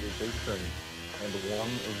watching the GP stream. And one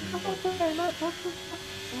of the...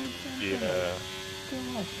 Yeah.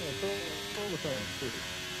 All the same.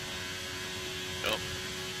 Oh,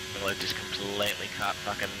 Miller just completely cut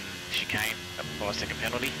fucking chicane, a 5-second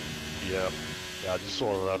penalty. Yeah. Yeah, I just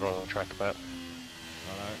saw that on the track map.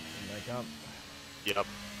 Righto, make up. Yep.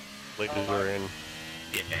 Leaders are in.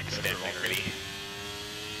 Yeah, it's definitely ready.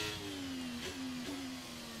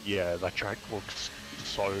 Yeah, that track looks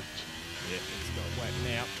soaked. Yeah, it's got wet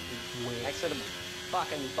now. It's wet. Next to the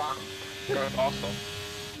fucking bum. Go past them.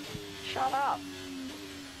 Shut up.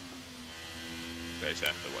 They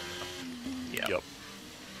definitely went. Yep. Yep.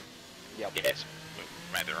 Yep. Yes, we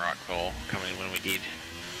made the right call coming in when we did.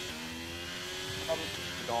 I'm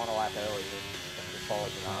going a lap early. Just follow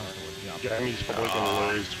the Jamie's probably going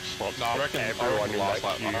to lose slots. No, I reckon everyone in last that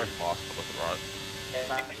lap. I queue. reckon last lap was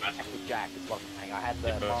right. with Jack is what I'm saying. I had the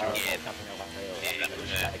Yeah. Mara something a lap early.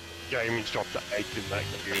 Yeah. Jamie's dropped to 8th in that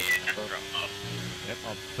queue. Yep,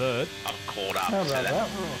 I'm third. I'm caught up How to about that.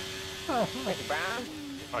 that? Thank you, Brown.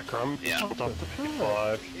 Hi, Crumb. Yeah. Dropped up to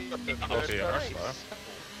 55. I'll see you rest though.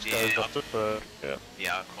 Goes Yeah, up to 3rd. Yeah.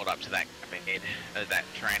 yeah, I caught up to that ahead, that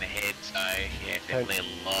train ahead, so yeah, definitely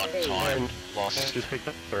a lot of time And lost. just picked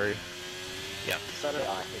up 3. Yep. So did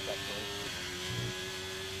I, actually.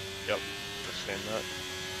 Yep. Just send that.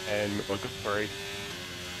 And we got 3.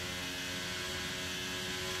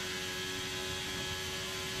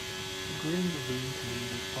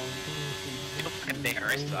 Fucking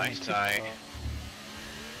DRS though, so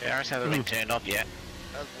DRS hasn't been turned off yet.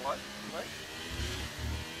 That's what? What?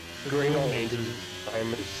 Green means is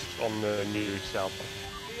same as on the new South.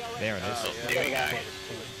 There it is. Oh, there we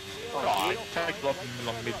go. Right, take off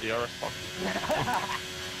long mid DRS fuck.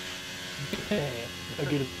 I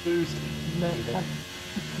get a boost.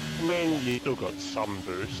 I mean, you still got some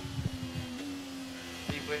boost.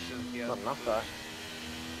 He wishes he Not had enough, though.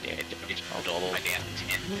 Yeah, just hold all the way down to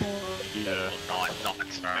 10. Yeah. Or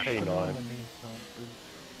 9, sorry. P9.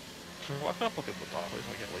 Why can't I look at the dial, please?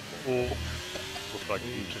 I get weak. Oh, looks like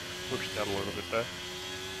you just pushed out a little bit there.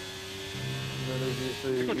 And then as you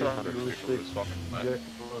see, People it's try to realistic, this fucking Jack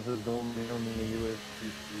has gone down in the US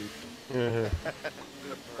Yeah.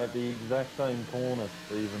 at the exact same corner,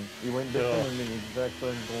 Stephen. He went down in the exact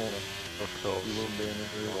same corner. Of course. He wouldn't be in the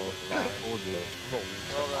real life. Or Jack.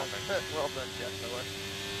 well done. Well done, Jeff. That way.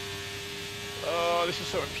 Oh, this is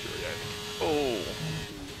so infuriating. Oh.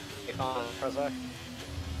 Get on, Prezzo.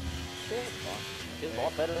 Shit, it's a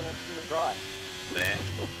lot better than it's in the dry. There.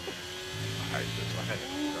 I hate this, I hate it.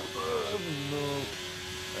 Oh no.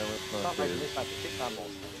 That was Stop not making good. this like a 6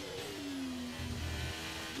 handballs.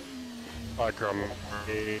 Hi, Crumb.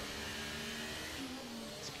 It's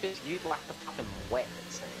because you like the fucking wet,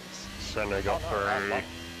 it seems. Senna got Oh, no, I 3. like-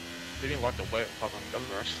 They didn't like the wet fucking gun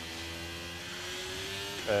rush.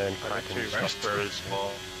 And I got Kraken 2 rests. Jasper as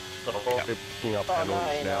well. Got a lot of picking up Oh no,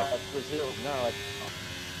 penalties now. Brazil, no, like,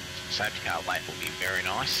 Safety car late will be very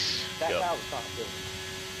nice. that Yep. car was not good.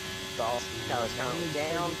 The car is currently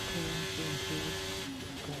down.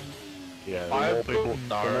 Yeah, I the more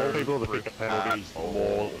no people that pick up penalties, the at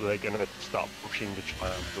more all. they're going to start pushing to try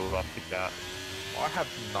and build up the gap. I have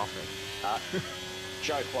nothing.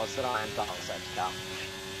 Joke was that I am done with safety car.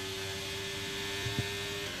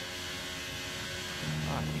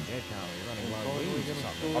 Ah, you dead, Carl. You're running low wheels or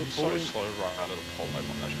something. I'm so slow right out of the pole, I'm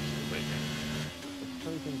not actually still leaving.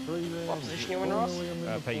 Taking 3 rounds. What position you in, Ross?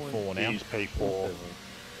 P4 now. He's P4.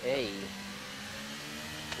 Hey.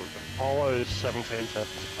 Apollo 17 seconds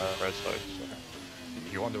Resto, so.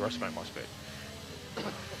 You underestimate my speed.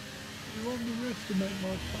 You underestimate my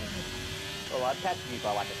power. Well, I passed you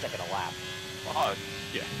by like a second a lap.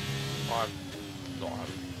 Yeah. I'm not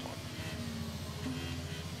having time.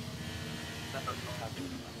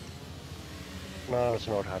 No, it's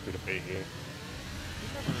not happy to be here.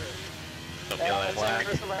 Stop yelling flag.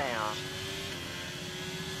 Turns around.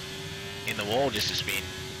 In the wall just a spin.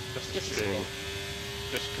 Just, Just a just, spin.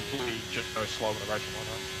 just completely just go slow in the racing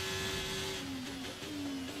line.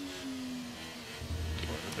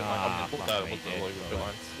 Ah, What fuck the me, illegal yeah. bit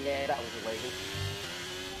line? Yeah, that was illegal.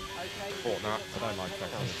 Oh, no. I don't like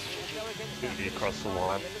tracks. Did he cross the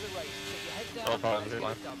line? Oh, part of the bit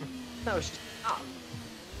line. No, it's just up.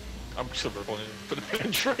 I'm still recording for the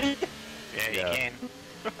entry. Yeah, you Yeah. can.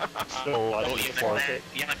 Still Oh, like yellow it. flag,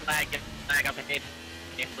 yellow flag up ahead.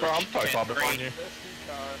 Bro, I'm so far behind you.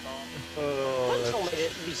 Oh, What's all that's...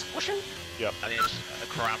 it? Be squishing? Yep. I think it's a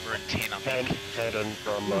Karamba and 10, I think. Head and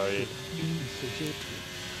drum mode.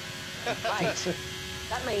 Mate,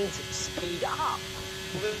 that means speed up.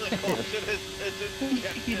 Literally caution is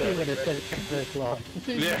You do what it says first line.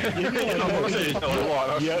 Yeah, I'm not saying yellow light,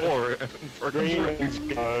 I swore it. Green means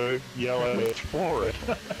go, yellow means for it.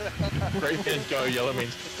 Green means go, yellow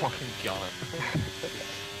means fucking gun it.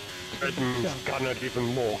 Red means gun it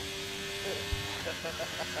even more.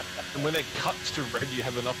 And when it cuts to red, you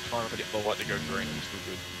have enough time for the other light to go green, it's still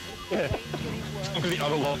good. Yeah. As long as the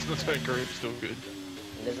other lights that turn green, it's still good.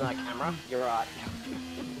 There's no camera. You're right.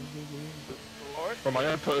 For my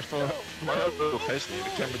own personal testing, the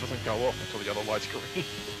camera doesn't go off until the other light's green.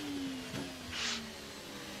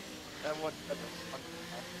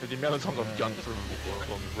 But the amount of times I've gunned through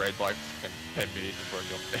on red like 10 minutes before I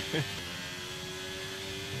got there.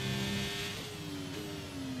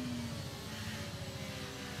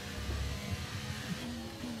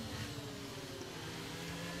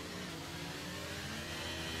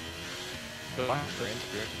 The last friend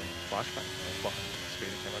experiencing flashback and fucking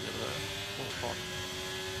speeding came over there. What the fuck?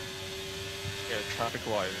 Yeah, traffic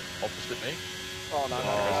light opposite me. Oh no,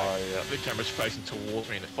 yeah. The camera's facing towards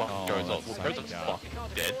me and it fucking goes up. Well, goes that's up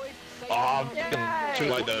fucking dead. Oh, I'm fucking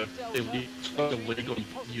too late to illegally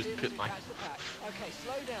use the pit, mate.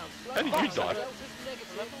 How did you die?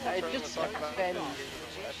 It just and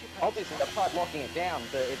obviously I tried locking it down,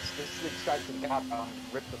 but it's just slid straight to the guard and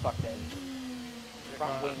ripped the fuck down.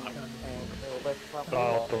 Front wing and left front wing.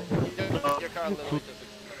 your car literally just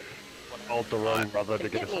Hold the wrong brother to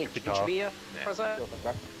get a Get me a safety car. beer, Prezzo.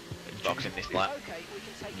 Box in this lap.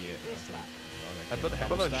 How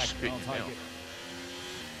about I just spit you now?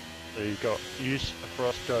 So you've got use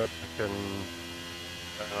Roscoe and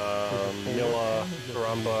Miller,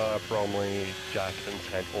 Karumba, Bromley, Jack, and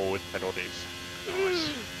Ted, all with penalties. Nice.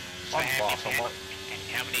 So I'm fast, I'm like...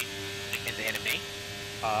 how many seconds ahead of me?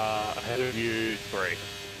 Ahead of you, 3.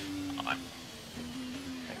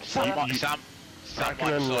 Some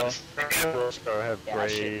Bracken and Roscoe have Yeah, 3,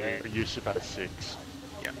 shit, Yusuf has 6.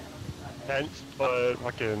 Yep. And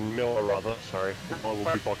fucking Miller rather, sorry. Miller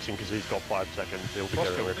will be boxing because he's got 5 seconds. He'll be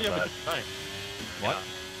getting rid of that. What?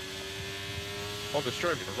 On the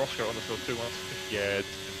stream, Roscoe underscore 21. Yeah, it's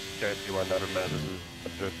going to be one that matters.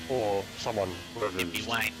 Or someone, whoever's... It'd be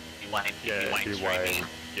Wayne. Yeah, it'd be Wayne.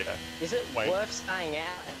 Yeah. Is it Wait. worth staying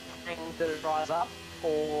out and that it rise up,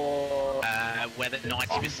 or? Whether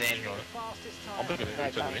 90%. I'm looking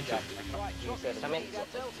at it Come in.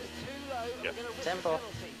 Yep. Tempo.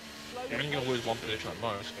 You're only going to lose one position at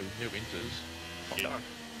most, so new inters. Fuck Yeah. no.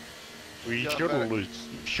 We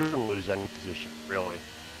shouldn't lose any position, really.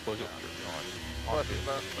 Well, you're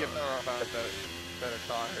plus you better off having better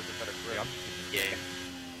tires and better grip. Yeah.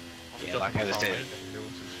 Yeah, like as I said,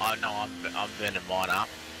 I know I'm burning mine up,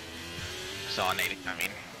 so I need to come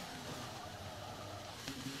in.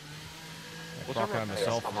 Rocco and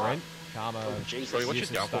myself are in. Karma, Sorry, what's your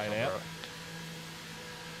Yusuf downfall? staying out.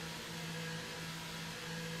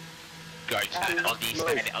 Go, Aussie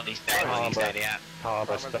stayed out.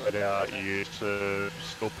 Karma stayed out, Yusuf,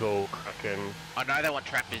 Stillpill, Kraken. I know they want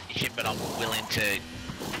trap position, but I'm willing to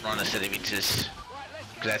run a set of inters.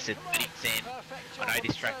 Because I said 30%. I know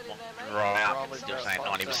this track won't draw out, but still saying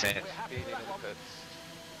 90%.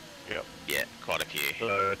 Yep. Yeah, quite a few.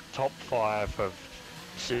 The top 5 of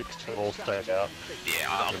 6 have all stayed out. Yeah,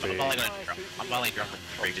 I'm only dropping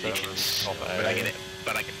 3 positions. But I get it.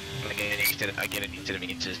 But I get it instead of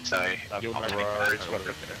inters, so You'll I'm road,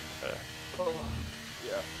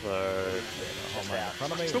 yeah. So Oh man, in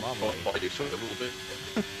front of me, Still lovely. by you a little bit.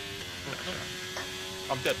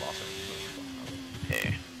 I'm dead last time.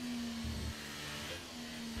 yeah.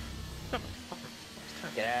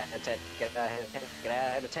 Get out of 10. Get out of 10. Get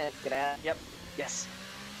out of 10. Get out. Yep. Yes.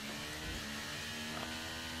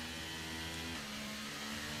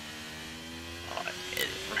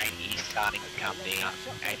 Rainy starting to come down,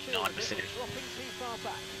 89%. Dropping too far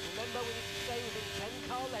back. Remember, we need to stay within 10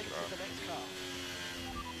 car lengths of the next car.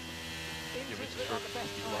 Inters look like the best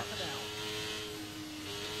tyre for now.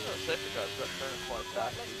 Safety cars, that's quite Right,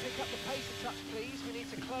 fast. let's pick up the pace a touch, please. We need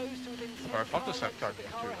to close to within 10 Alright, fuck car the same lengths car of the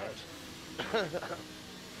again, car too, ahead.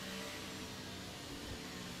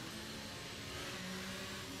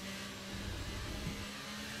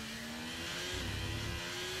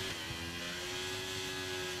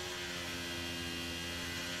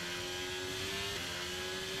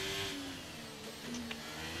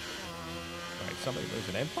 Wait, somebody moves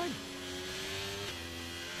an M-plane?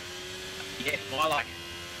 Yeah, I like.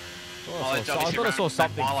 I thought I saw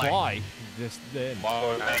something Milo. fly just then.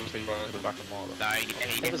 Milo obviously running to the back of Milo. No, he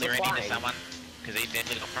definitely ran into someone, because he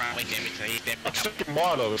definitely got front wing damage, so he definitely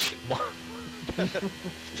got... Milo. It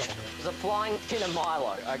was a flying tin and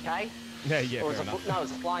Milo, okay? Yeah, yeah, Or was fair it enough. no, it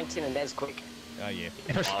was a flying tin and Nesquik. Oh yeah.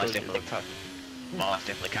 Milo's definitely... Mile's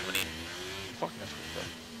definitely coming in. Fucking that's good,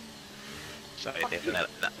 So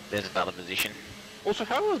there's another position. bro. Also,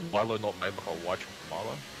 how was Milo not made like a white chocolate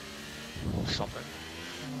Milo? Or something.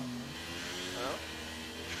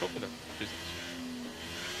 Surely the business.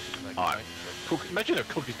 Alright. Imagine a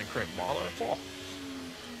cookies and cream Milo. Oh.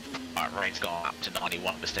 Alright, rain's gone up to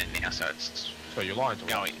 91% now, so it's So your lines are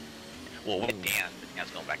going. Well, it went down, but now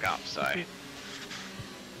it's gone back up, so.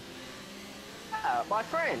 My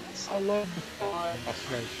friends. I love the fire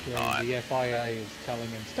frustration. The FIA is telling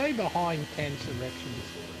him, stay behind tense erections.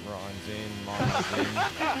 Ryan's in, Miles in.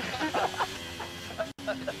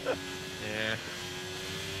 Yeah.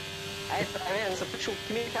 Hey, man, it's official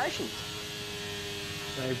communications.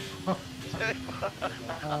 Stay Stay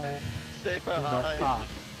not behind. far.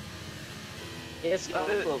 Yes, That oh,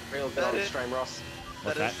 is- look, real good that on the is- stream, Ross.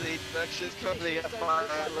 That What's is the infectious company of fire,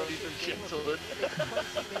 ladies and gentlemen.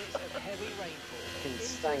 20 minutes of heavy rainfall. And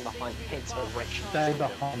staying behind tense erections. Stay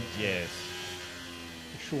behind. Yes.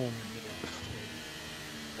 Sean.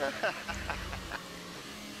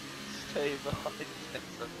 Stay behind.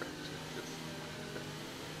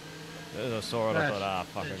 As I saw it, I thought,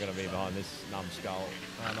 fuck, I'm going to be behind this numbskull.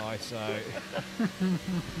 Oh, no, so...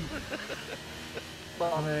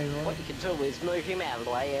 Well, what you can do is move him out of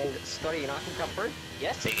the way and Scotty and I can come through.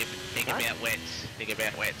 Yes? Think about wets. Think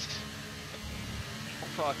about wets.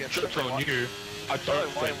 Fucking Trips on you. I don't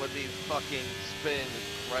Wayne think. would be fucking spin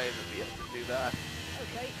brave if he had to do that.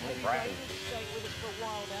 Okay, heavy rain will stay with us for a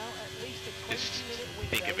while now. At least a 20-minute Just window.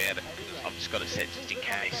 think about it. heavy rain. I've just got to set just in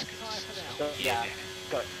case. Yeah.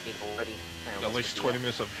 Got it already. At least 20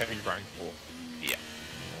 minutes of heavy rainfall. Yeah.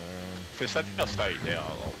 If it's that stay down,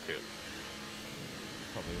 I'll kill.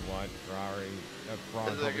 Probably won't. Ferrari.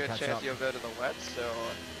 Brian Is there a probably good catch chance up. you'll go to the wets or?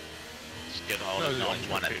 Still holding No, on it's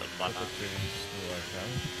one at okay. the moment. Opportunities still okay.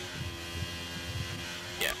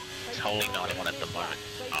 Yeah. It's holding 91 at the moment.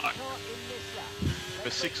 Alright. For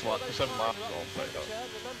 7 laps, I'll say that.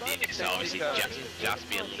 Yeah, so obviously just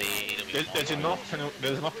be a little bit There's more.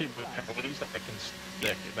 enough people with penalties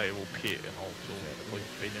that they will pit and hold till the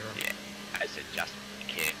be near them. Yeah. As I said, just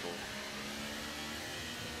be careful.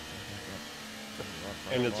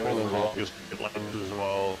 And it's one of the longest lanes as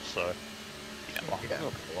well, so. Yeah. Fuck, it's not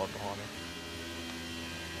a lot behind me.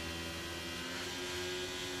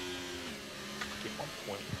 Get 1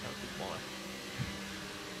 point, that would be fine.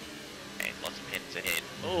 And lots of heads ahead.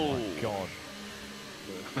 Oh, my God.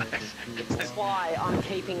 That's why I'm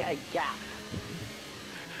keeping a gap.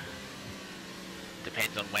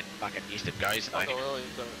 Depends on when fucking Houston goes though. Uncle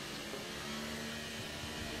Williams,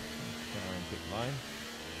 Ferrari in pit lane.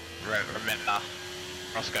 Remember,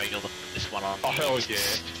 Roscoe, you're the first one on. Oh, hell yeah.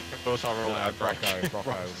 First time rolling out break. Brocco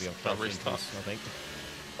will be on Start first restart. entrance, I think.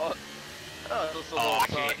 Oh,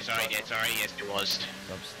 sorry, yes, it was.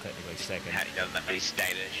 Sub's technically second. He doesn't have his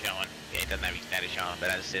data showing. Yeah, he doesn't have his data showing, but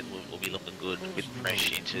as I said, we'll be looking good with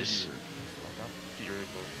fresh enters.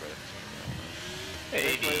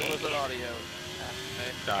 What was an audio?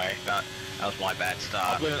 Sorry, that was my bad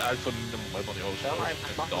start. I've learned for them web on the old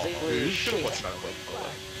school. You should have watched that web, by the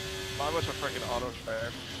way. Mine was a freaking auto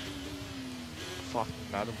trader. Fucking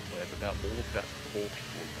Madam web about all of that 4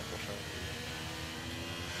 people in that show.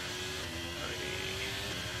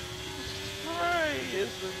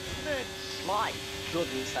 My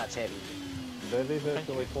goodness, that's heavy. That is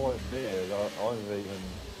actually quite bad.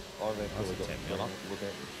 I've actually got 10 to mil. look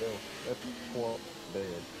at myself. That's quite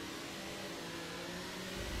bad.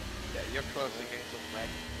 Yeah, you're close against some wreck.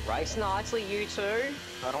 Race nicely, you two.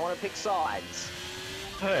 I don't want to pick sides.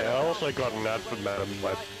 Hey, I also got an ad for Madam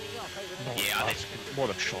Web. Yeah, I think. More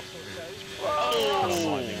than shot.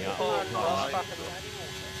 Lining up.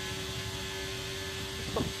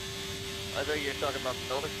 I think you're talking about the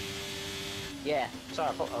building. Yeah, sorry,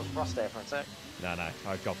 I thought I was Ross there for a sec. No,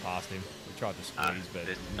 I got past him. We tried to squeeze, but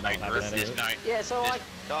There's not no having grip, any there's of it. no. Yeah, so I...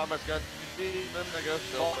 Thomas got then I go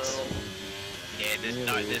Box. Yeah, there's Yeah,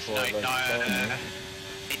 no. like It's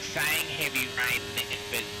saying heavy rain,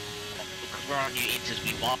 but because we're on new enters,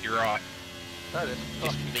 we might be right. That is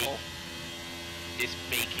Just fucking be, cool. just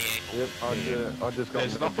be careful. Yep, I just got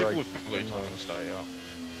There's the enough people break. with penalties not gonna stay up.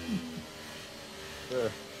 Yeah,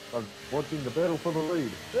 I'm watching the battle for the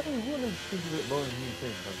lead. Hey, what is that blowing new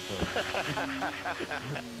thing?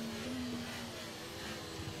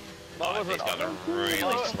 Oh, these guys are really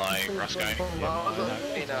slow, Roscoe. Mine was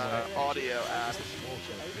in audio app.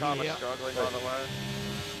 Kind of struggling by the way.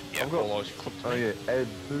 Yeah, I've got- All those clips. Oh yeah, add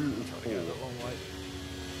 2 is 4.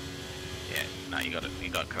 yeah. No, you got it. You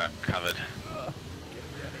got covered.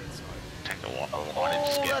 Take the line and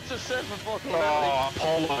just Oh, get. that's a set for fucking Oh,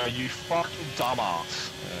 Polo, you fucking dumbass.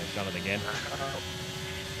 Done it again.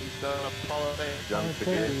 Gonna holiday. Jump I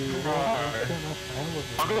tell again. you what, Right. I've done a hell of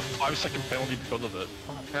I got a 5-second penalty because of it.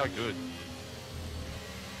 How good.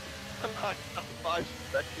 I got 5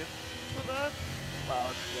 seconds for that.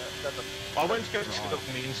 Wow, yeah, that's a... I went to go sit on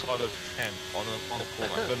the inside of 10 on a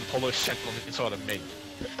corner, then Apollo sent on the inside of me.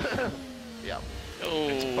 Yeah.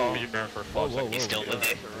 It's probably going for a 5 second. He's still in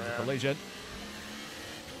there. Collision.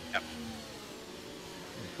 Yep.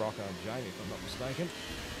 Rocco and Jamie, if I'm not mistaken.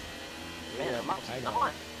 Man, it must Hang be on.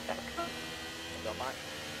 nine. Got mine.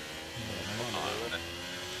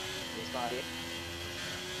 He's not here.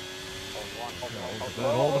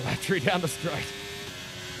 Burn all the battery down the straight.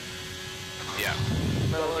 Yeah.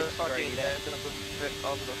 No, it's fucking dead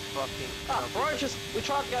on the fucking... Ah, bro, just, we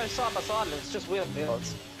tried to go side by side and it's just weird.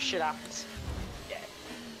 It's shit happens. Yeah.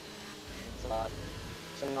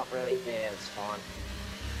 So not really, yeah, it's fine.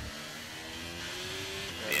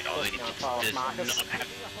 Yeah, Aussie does not have,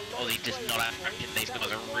 Aussie does not have traction. These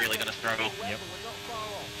guys are really going to struggle. Yep.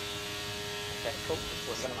 Okay, cool. Just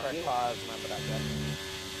listen, press 5, remember that guy.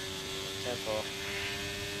 10-4.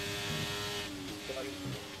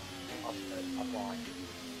 Apply.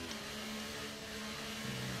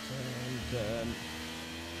 Turn.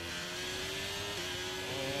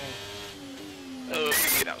 Oh,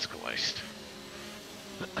 yeah, that was close.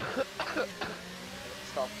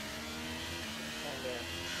 Stop.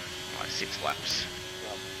 Like 6 laps.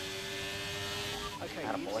 Okay,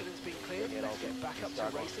 Attaboy. the incident's been cleared. Let's get back up to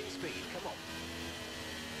racing speed. Come on.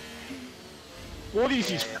 What is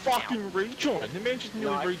his fucking rejoin? The man just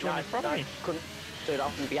nearly rejoined in front of me. Couldn't, dude, I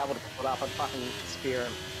wouldn't be able to pull it up. I'd fucking spear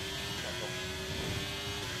him.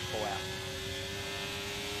 Pull out.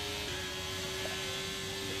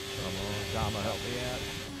 Come on, Dharma, help me out.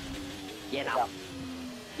 Yeah, no.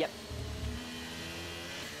 Yep.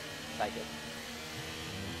 Take it.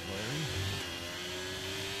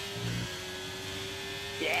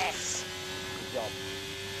 Yes! Good job.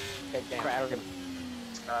 Head down. Crowd him. 2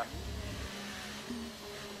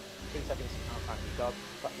 seconds in front of you, dog.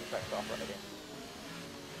 Fucking track off right again.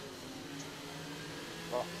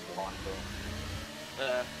 Oh, it's fine, bro.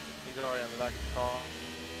 He's already on the back of the car.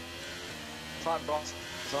 Type box.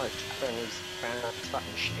 He's on his chopper and he's found out his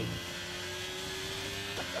fucking shit.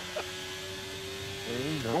 There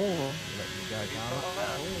you go. Let me go, Dharma.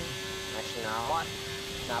 Actually, no, I might.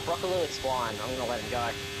 Nah, Broccoloo's flying. I'm gonna let him go.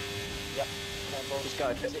 Yep. Just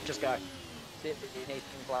go. Just go. See if he needs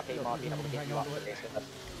things like he might be able to get you up with this.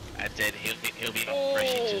 And then he'll be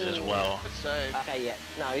fresh inches as well. Good save. Okay, yeah.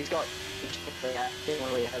 No, he's got.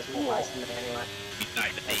 Definitely has more pace than me anyway. No,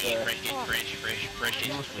 fresh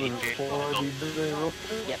inches. We Already there,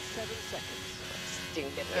 Roscoe? Yep. 7 seconds.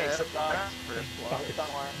 Didn't get Yeah, the that's exit first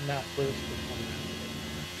Don't worry. Nat first.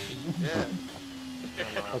 Yeah.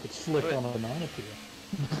 I could slip on a banana peel.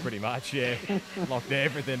 Pretty much, yeah. Locked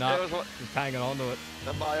everything up. That was what Just hanging on to it.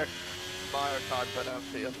 the Meyer card put out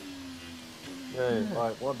for you. Yeah,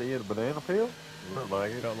 like, what, do you eat a banana peel? Look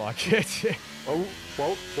like it. Felt like it, yeah.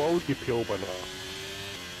 Why would you peel banana?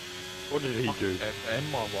 What did he do?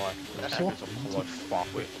 And my wife. I'm like, fuck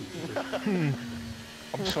it.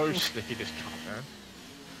 I'm so sick of this cunt, man.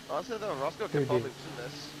 Honestly though, Roscoe Who can probably did? win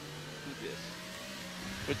this. Who this?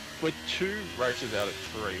 We're 2 races out of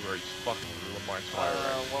 3 where he's fucking ruined my entire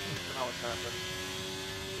race. What how it's happened.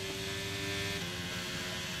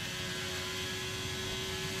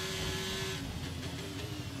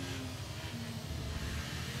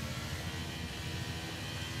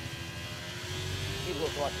 You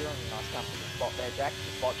look like you're on a nice comfortable spot there, Jack.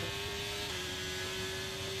 Just watching.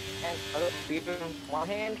 And a little bit in one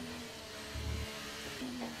hand.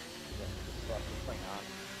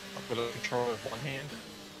 I've got a control with one hand.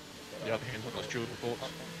 The other hand's on the dual ports.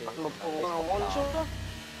 I'm gonna pull on one shoulder.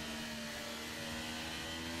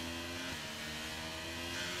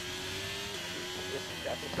 This is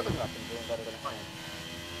Jack. It's fucking doing better than I am.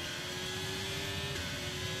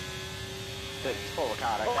 Dude, it's full of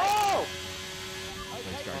card, okay? Oh!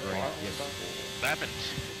 Let's go green. Yes. What happened?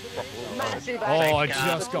 Massive Oh, I action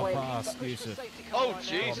just got between- past Yusuf. Oh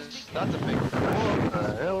Jesus, that's a big What the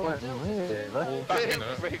hell happened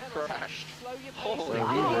there? big crash. Holy Well,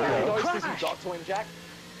 Oh, yeah. those you got to him, Jack?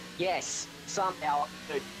 Yes, somehow,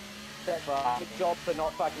 dude. That's good job for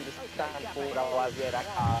not fucking just staying forward, otherwise, yeah, that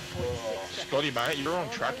car. Scotty, mate, you're on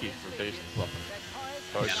track here for a decent fucking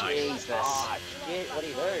post. Jesus. Oh, shit, what do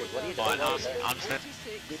you do? What do you do? Fine, What do you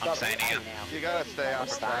do? I'm staying out. You gotta stay out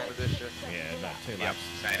for track position. Yeah, no, 2 Yep, laps.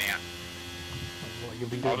 staying out. What you'll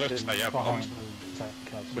be I'll doing just stay up behind on- the tank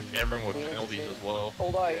cars. With everyone with penalties as well.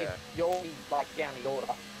 Although, Yeah. if you're like down the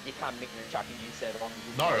order, you can't mix and chucking you said on.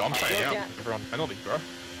 No, I'm staying You're out down- with everyone penalties, bro.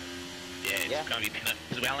 Yeah, it's Yeah. gonna be because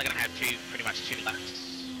we're only gonna have pretty much two laps.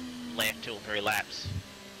 left 2 or 3 laps.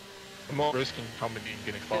 I'm not risking coming in and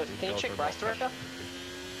getting fucked with Can you check race director?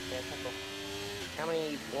 Yeah, check off. How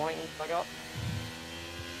many warnings I got?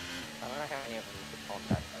 I don't know how many of them could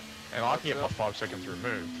contact. And I can get my 5 seconds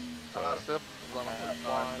removed. So. You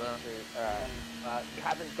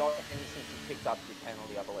haven't got any since you picked up your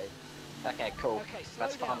penalty, I believe. Okay, cool. Okay,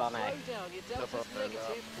 that's fine by me. Slow down. Your delta's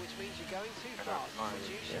negative, which means you're going too fast.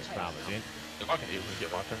 Reduce your pace. Farmer's in. If I can even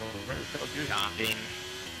get my penalty removed, that'll do. Can't in.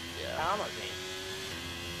 Yeah. Farmer's in.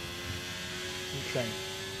 Insane.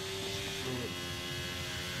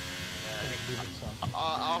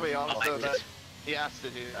 I'll be honest though, that he has to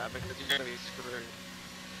do that because you're going to be screwed.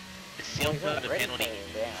 Still got a penalty.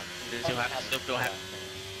 Still have.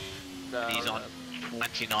 No, He's on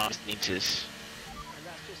 29 meters.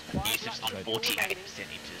 Yusuf's on 48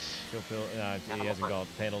 meters. Still feel, no, he hasn't got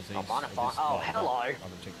penalties. Oh, hello. I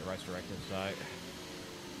haven't checked the race director, so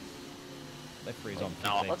left free's on 15%.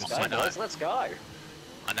 No, Let's go, boys. Let's go.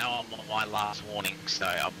 I know I'm on my last warning, so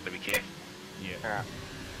I'm going to be careful. Yeah. Alright.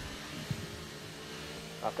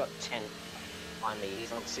 I've got 10 behind me.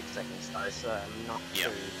 He's on 6 seconds though, so I'm not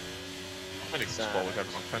Yep. too... I'm going to spoil with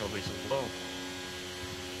everyone penalties as well.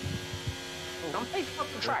 I'm picking up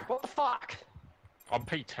the track, what the fuck? I'm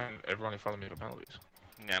P10, everyone in front of me for penalties.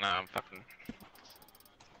 Yeah, no, I'm fucking...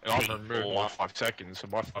 And I've removed my 5 seconds, so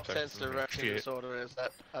my 5 seconds Sense direction disorder is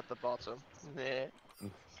at the bottom. Yeah.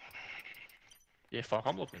 Yeah, fuck,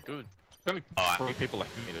 I'm looking good. There's only 3 people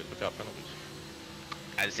left in me without penalties.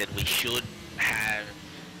 As I said, we should have...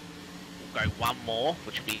 We'll go 1 more,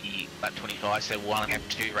 which will be about 25, so we'll only have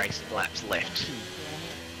 2 racing laps left.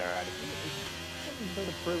 Alright.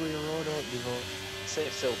 See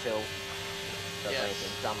if Silphil does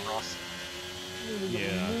anything dumb, Ross.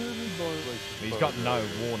 Yeah. He's got no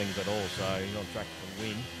warnings at all, so he's on track to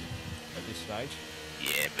win at this stage.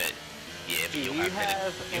 Yeah, but you'll you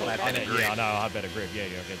have better grip. Yeah, I know, I have better grip. Yeah, I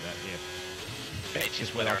get that. Yeah. But it's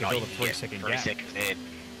just whether whether I or can not build you a get 3-second 3 gap. seconds ahead.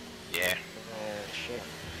 Yeah. Shit.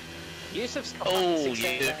 Yusuf's got Oh, 6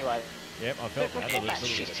 seconds yeah. anyway. Yep, I felt that. Any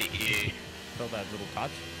shit at you. Felt that little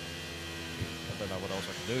touch. I don't know what else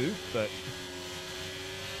I can do, but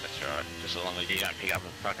That's right. Just as long as you don't pick up a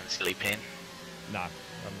fucking silly pen. no,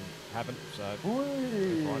 haven't. So I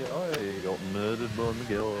got murdered by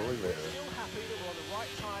Miguel Oliveira. Still happy that we're on the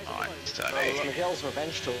right tyres at Alright, the so... moment. Miguel's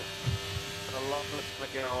revenge tool. I love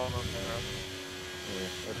Miguel on there.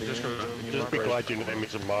 Just be glad your name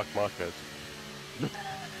isn't Mark Marquez.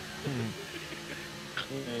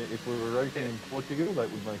 If we were racing in Portugal,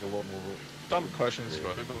 that would make a lot more. Dumb questions for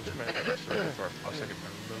who goes for a 5-second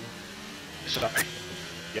penalty. Sorry.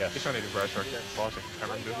 Yeah. Just only the race record 5-second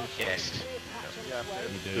penalty. Yes. Yeah.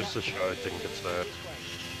 you do. Just to show I think it's there.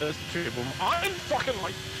 There's 2 of them. I'm fucking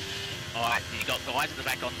like... Alright, you got guys in the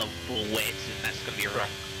back on the wets, and that's going to be a wrong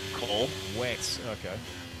call. Wets. Okay.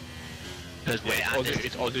 Because we're under...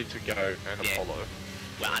 It's Aussie to go and Yeah. Apollo.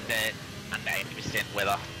 We're under 80%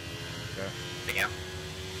 weather. Okay. Yeah.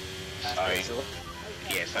 So...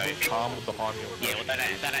 Yeah, so... Calm behind me. Yeah, well, they don't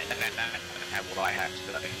have what I have,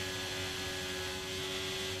 so...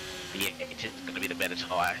 Yeah, it's just going to be the better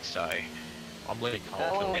tyre, so... I'm letting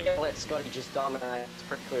How long calm. Miguel let Scotty just dominate? It's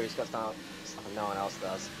pretty clear he's got stuff no one else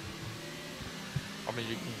does. I mean,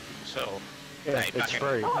 you can yourself. Yeah, Hey, it's fucking-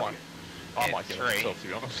 free. I might get it myself, to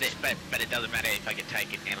be honest. But it doesn't matter if I get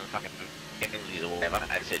taken down and fucking penalties or whatever.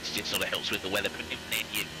 It just sort of helps with the weather. But then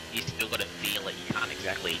you still got to feel it. You can't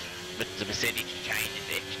exactly. But the percentage changes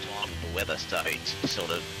each time with the weather, so it's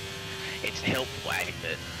sort of it's a helpful way,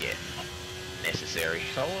 but yeah, not necessary.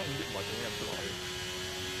 So I want to get my damn below.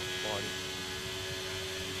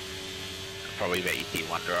 Probably about your tier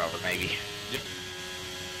 1 driver, maybe. Yep.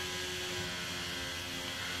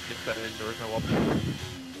 Get that in, there is no option.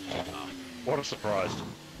 What a surprise.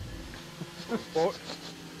 What?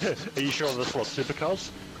 Are you sure this was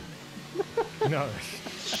supercars? No.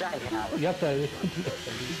 Shut up. You have to...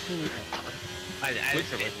 As I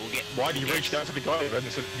said, we'll get. Why did he reach out to the guy and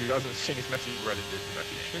said he hasn't seen his message, read his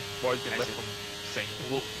message? Why has he been left from seeing?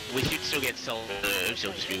 Well, we should still get solid reserves,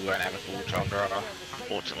 it'll just be we won't have a full-time driver,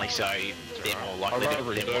 unfortunately, so they're more likely I'd to... rather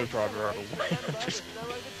reserve driver out of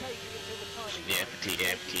Yeah, for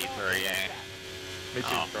tier 3, yeah. Me too,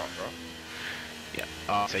 Oh. right?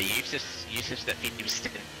 Yeah. So Yusuf's at 50%,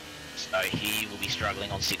 so he will be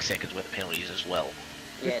struggling on 6 seconds worth of penalties as well.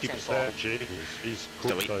 Yeah, 50%, Jesus. He's So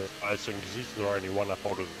cooked those icing because he's the only one up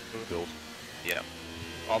out of the field. Yeah.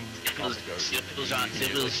 I'm Silville's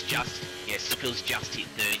just hit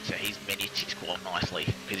 30, so he's managed his squad nicely,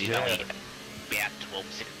 because he's only about 12%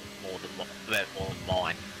 more than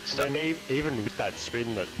mine. So And even with that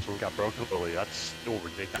spin that got broken early, that's still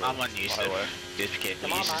ridiculous. I'm unused to it. Just get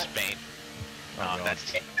used to speed. Oh,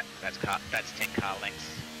 that's 10 car lengths.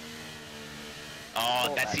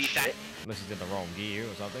 Oh, that's that. Unless he's in the wrong gear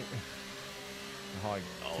or something. High,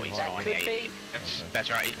 Oh, he's high on. could Yeah, be. that's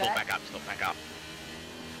right. He's got back up. He's got back up.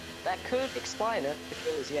 That could explain it if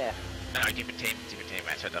it was, yeah. No, different team, so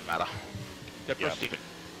it doesn't matter. They're both different.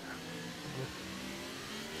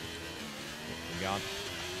 We're going.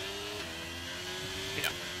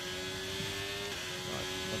 Yeah. Right,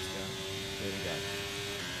 let's go. There we go.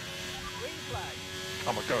 Green flag.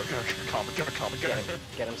 Come on, go.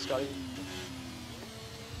 Get him, Scotty.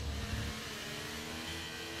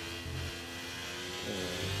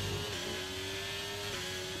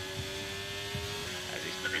 As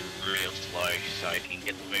he's moving real slow, so he can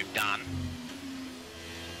get the move done.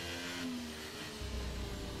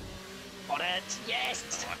 Got it!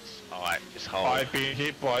 Yes! Nice. Alright, just hold. I've been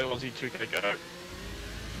hit by Aussie 2K Go. Nice.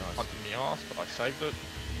 Punching the ass, but I saved it.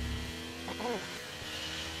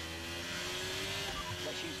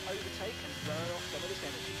 Let's use overtake and burn off some of this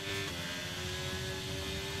energy.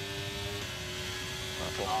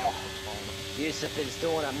 Yusuf is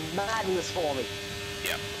doing a madness for me.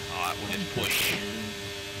 Yep. Alright, we'll just push.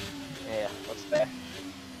 Yeah, what's that?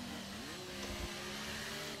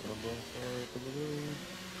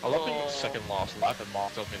 I love being second last lap and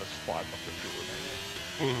Mark tells me there's 5 left of fuel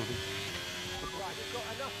remaining. Right, we've got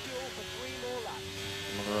enough fuel for 3 more laps.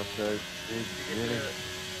 Roscoe,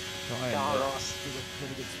 Try and Go on, Ross. give it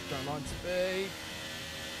pretty good straight line speed.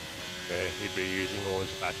 Yeah, he'd be using all his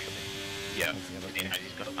battery. Yep. That's the other You know, thing.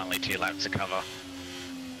 he's got only 2 laps to cover.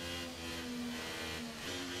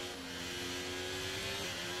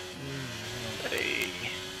 Hey.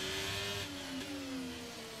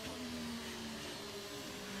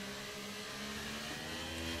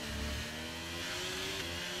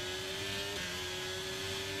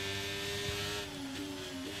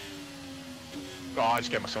 Oh, I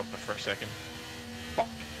just get myself there for a second. Fuck.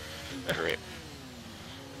 Great.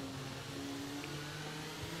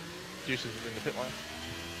 Deuces is in the pit lane.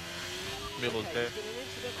 Middle is Okay, dead. there's been an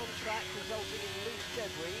incident on track resulting in loose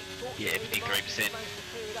debris. Yeah, Fortunately, the 53%. Marshals managed to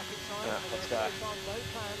clear it up in time, Yeah, and let's there are go. so far no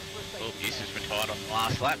plans for a Well, safety Yusuf's car. retired on the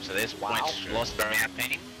last lap, so there's Wow. points lost for our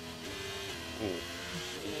team.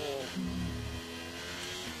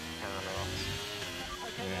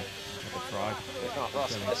 Okay, Yeah, mate, this is the that's final right. lap of the It's not race. Ross,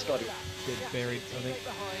 Getting it's Scotty. Get buried, I think.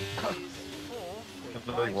 Behind is 4 with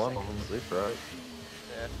the 5 big one of seconds. them, this right?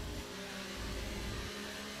 Yeah.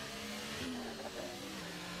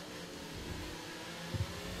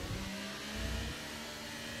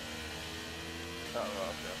 Oh,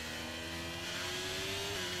 well, yeah.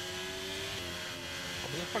 I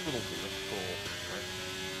mean, if I could also just score, right?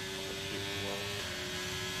 That's good as well.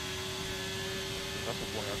 That's a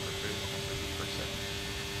point I could do, 100%.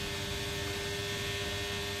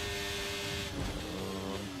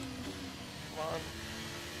 Come on.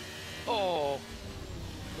 Oh!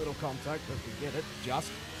 Little contact, but we get it.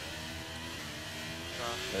 Just,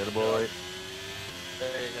 Hey, the boy. There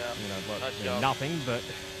you go. you know, like, Nice you know, job. nothing, but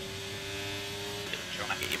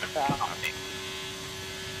Trying to get even Ah. I think.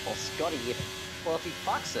 Well, Scotty, well, if he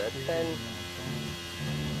fucks it, then,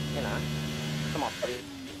 you know, come on, buddy.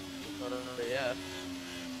 Yeah.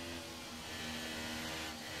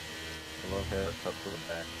 I love how it cuts to the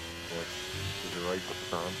back. Like, there's a race at the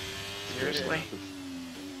front. Seriously?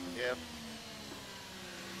 Yeah.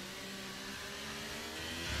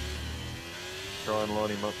 Try and line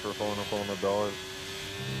him up for a final corner dive.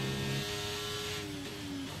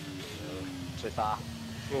 Too far.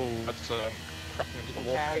 Oh, that's cracking into the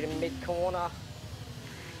wall. Carried him mid-corner.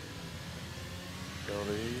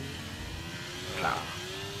 Scotty.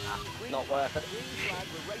 Not worth it. Green flag,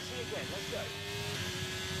 we're racing again. Let's go.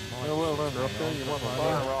 Oh, well done, Roscoe. You won the Fine,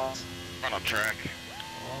 fight. Ross. Run on track.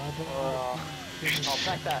 I'll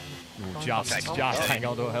take that. just Okay. hang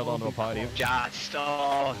on to it, held on to a podium. Just,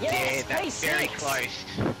 oh, Yes, yeah, that's very P6. close.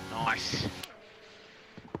 Nice.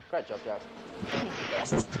 Great job, guys.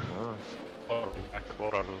 Yes. Nice.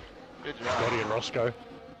 Well done, Good job. Scotty and Roscoe.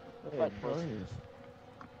 Hey, boys.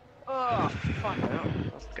 Oh, fuck hell.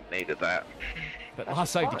 Needed that. But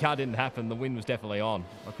last safety car didn't happen. The win was definitely on.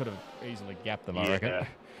 I could have easily gapped them, I reckon. Yeah.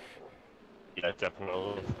 Yeah,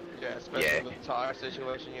 definitely. Yeah, especially Yeah. with the tire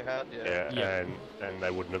situation you had. Yeah, Yeah. and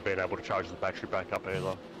they wouldn't have been able to charge the battery back up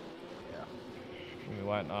either. We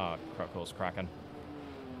won't. Oh, of course, cracking.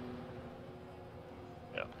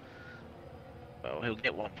 Yeah. Well, he'll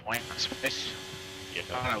get 1 point, I suppose. Yeah.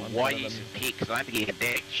 I don't know why you used to pick, because I think he had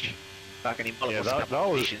edge. Fucking him. Yeah, that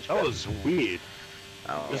was weird.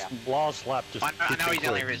 Oh. This last lap just. I know he's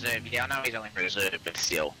only reserved. Yeah, I know he's only reserved, but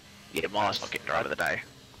still, yeah, might as well get driver of the day.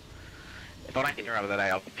 If I don't get driver of the day,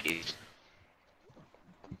 I'll be pissed.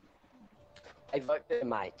 Hey, vote for the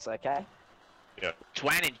mates, okay? Yeah.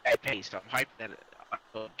 Twan and JP, so I'm hoping that I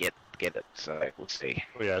will get it. So we'll see.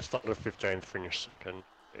 Oh, yeah, started 15th, finished second.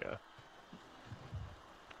 Yeah.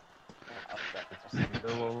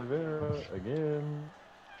 Oliveira again.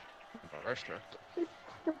 Restaurant.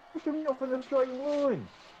 Pushing me off in a straight line.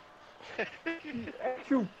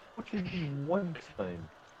 Actual fucking Weinstein.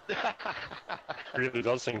 Really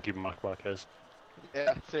does think you Mark Marquez.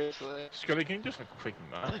 Yeah, seriously. Scotty, can you just a quick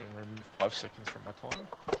note and remove 5 seconds from my time?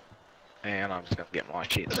 And I'm just gonna get my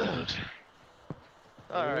shit sorted.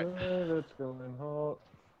 Alright. That's going hot.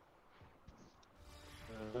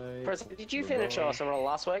 President, did you finish OSRL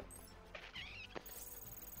last week?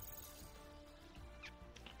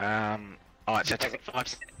 Alright, so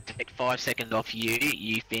take 5 seconds off you.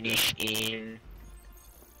 You finish in.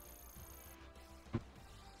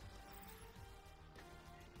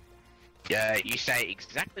 Yeah, you say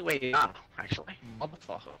exactly where you are, actually.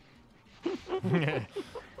 Motherfucker.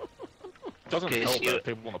 Doesn't help that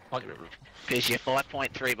people want to punch you. Because you're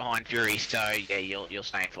 5.3 behind Fury, so yeah, you'll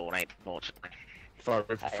stay in 14th, unfortunately. If I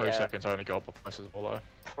move for 3 seconds, I only go up a place as well,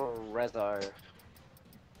 though. Prezzo.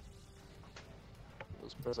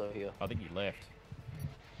 Was Prezzo here? I think he left.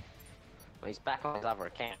 Well, he's back on his other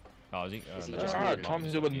account. Oh, is he? Is he No. just Alright, time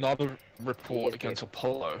to do another report against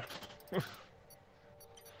Apollo.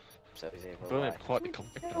 So he's here for a Brilliant, while. quite the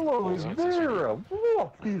conflict. Oliveira,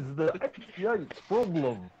 what is the 88's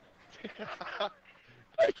problem?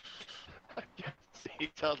 He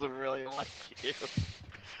doesn't really like you.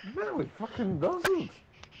 No, it fucking doesn't.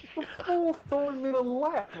 The 4th time in a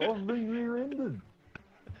lap I've been rear-ended.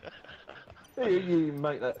 Yeah, you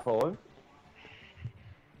make that 5.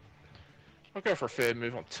 I'll go for a fair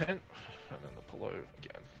move on 10th, and then Apollo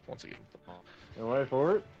again, once again. And wait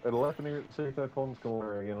for it. It'll happen here at Seco Pond's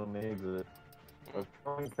corner again on the exit. I'll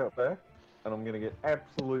try and cut back, and I'm going to get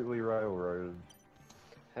absolutely railroaded.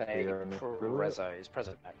 Hey, Yeah, and Prezzo. Is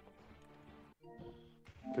Prezzo back?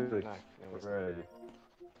 Good. No, it was- Right.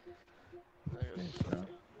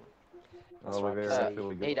 That's Oliveira right.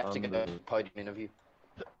 actually got He'd have to go under to a podium interview.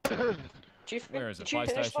 Where is it? Did you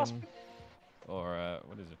finish last PlayStation? Or,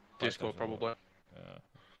 what is it? Discord, PlayStation? probably.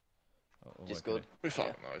 I'll Just work good. Who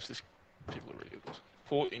fucking knows? This people are really good.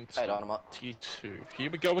 14 Hey, Dynamite. T2. Here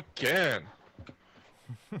we go again.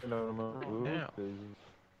 Dynamite.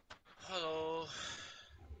 Hello.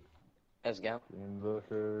 How's it going?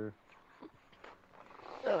 Inverter.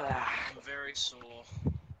 I'm very sore.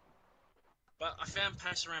 But I found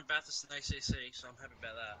pace around Bathurst and ACC, so I'm happy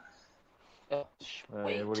about that.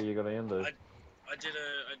 Hey, what do you got to end it? I did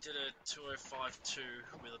a 205.2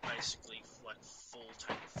 with a basically like full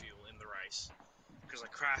tank of fuel in the race because I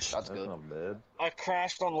crashed. That's good. Not bad. I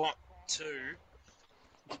crashed on lap 2.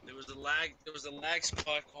 There was a lag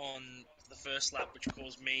spike on the first lap, which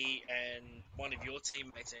caused me and one of your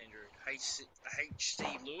teammates, Andrew,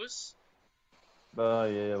 HC Lewis. Oh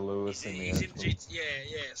yeah, Lewis in the Aston.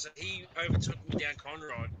 So he overtook me down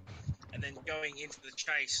Conrod, and then going into the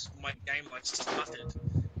chase, my game like started,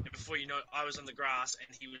 and before you know it, I was on the grass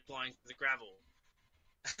and he was flying through the gravel.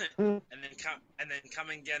 and then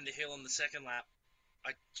coming down the hill on the second lap,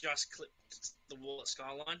 I just clipped the wall at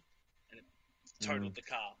Skyline, and it totaled the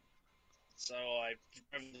car. So I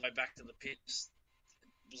drove the way back to the pits.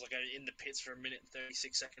 It was like in the pits for a minute and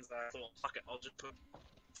 36 seconds. That I thought, fuck it, I'll just put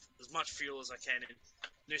as much fuel as I can in.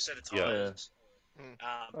 New set of tires.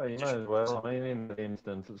 Oh, you might as well. I mean, in the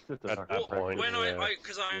instance, it's just a fucking point. When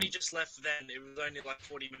because I only just left then, it was only like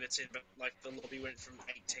 40 minutes in, but like the lobby went from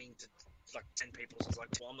 18 to like 10 people, so I was like,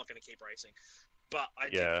 well, I'm not going to keep racing. But I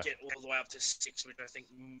did get all the way up to 6, which I think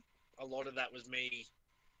a lot of that was me.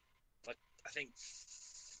 Like, I think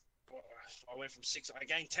I went from 6, I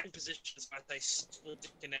gained 10 positions, but they still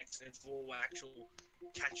disconnected, and 4 were actual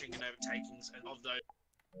catching and overtakings, and of those.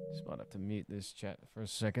 Just might have to mute this chat for a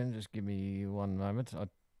second. Just give me one moment.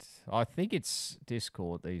 I think it's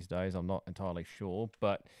Discord these days. I'm not entirely sure,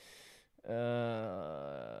 but let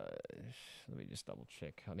me just double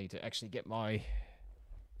check. I need to actually get my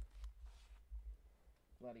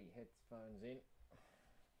bloody headphones in.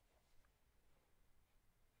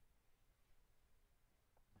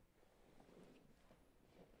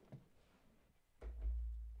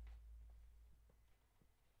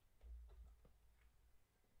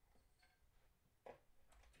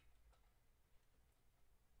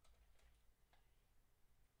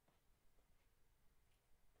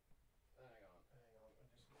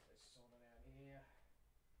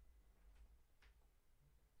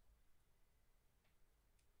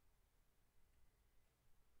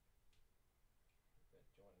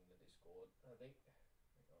 think.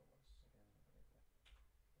 Hang on 1 second.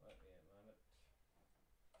 Let me a moment.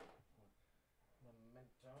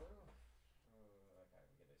 Memento. Okay,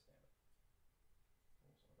 we get this down.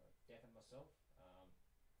 Also, I'm going to deafen myself.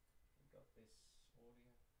 We got this audio.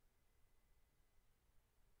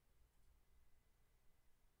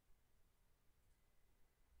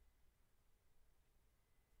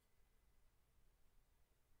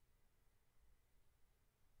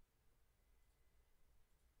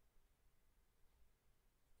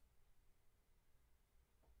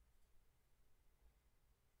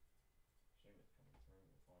 Assume it's coming through.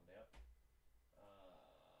 We'll find out.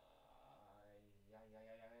 Yay.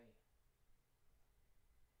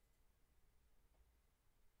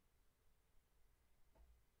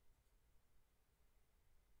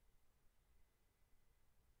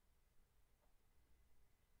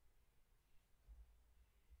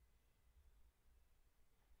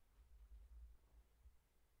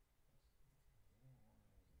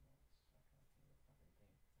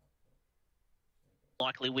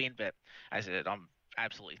 Likely win, but as I said, I'm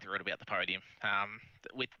absolutely thrilled about the podium.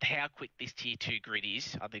 With how quick this tier 2 grid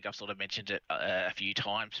is, I think I've sort of mentioned it a few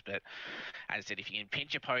times, but as I said, if you can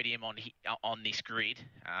pinch a podium on this grid,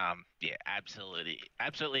 yeah, absolutely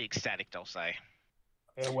ecstatic, I'll say.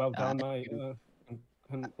 Yeah, well done, mate.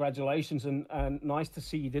 Congratulations, and nice to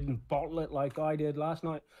see you didn't bottle it like I did last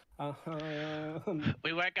night.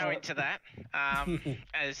 We won't go into that. Yeah,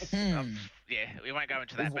 we won't go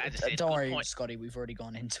into that. But as I said, don't worry, Scotty. We've already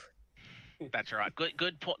gone into it. That's right.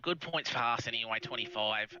 Good points for us anyway.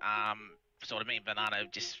 25. Sort of me and Banana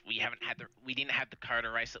we didn't have the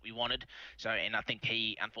Coda race that we wanted. So, and I think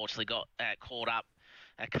he unfortunately got caught up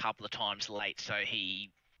a couple of times late. So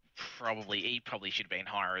he probably should have been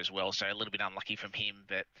higher as well. So a little bit unlucky from him.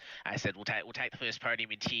 But as I said, we'll take the first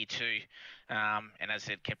podium in tier 2. And as I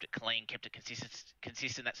said, kept it clean, kept it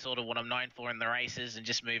consistent. That's sort of what I'm known for in the races, and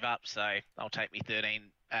just move up. So I'll take me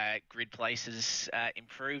 13 grid places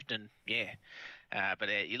improved, and yeah. But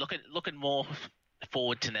you're looking more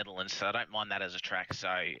forward to Netherlands, so I don't mind that as a track. So,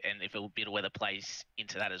 and if a bit of weather plays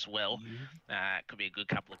into that as well, it could be a good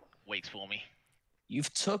couple of weeks for me.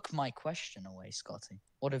 You've took my question away, Scotty.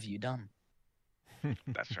 What have you done?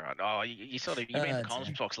 That's right. Oh, you've been in the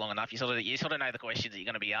comms box long enough. You sort of know the questions that you're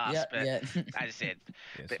going to be asked. As I said,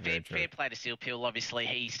 fair play to Seal Pill. Obviously,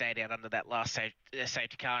 he stayed out under that last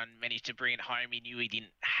safety car and managed to bring it home. He knew he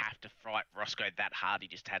didn't have to fight Roscoe that hard. He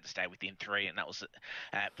just had to stay within 3, and that was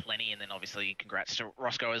plenty. And then obviously, congrats to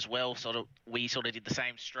Roscoe as well. We did the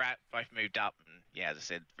same strat. Both moved up, and yeah, as I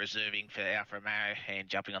said, reserving for Alfa Romeo and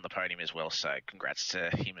jumping on the podium as well. So congrats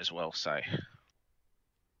to him as well. So.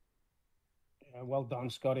 Well done,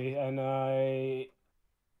 Scotty, and I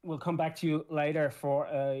will come back to you later for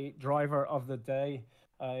a driver of the day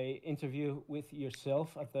interview with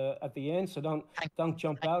yourself at the end. So don't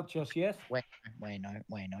jump out just yet. Wait, no.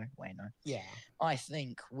 Yeah, I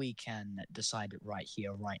think we can decide it right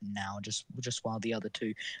here, right now, just while the other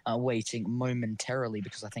two are waiting momentarily,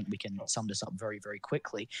 because I think we can sum this up very, very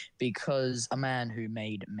quickly. Because a man who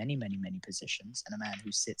made many positions, and a man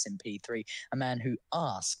who sits in P3, a man who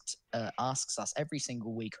asks us every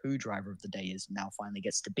single week who driver of the day is, now finally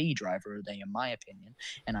gets to be driver of the day, in my opinion.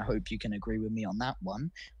 And I hope you can agree with me on that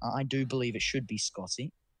one. I do believe it should be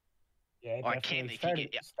Scotty. Yeah, definitely.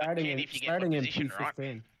 Starting in P15.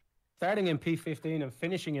 Right? Starting in P15 and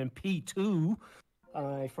finishing in P2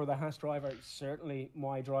 for the Haas driver, certainly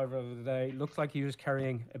my driver of the day. Looks like he was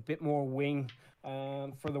carrying a bit more wing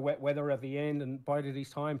for the wet weather at the end, and bided his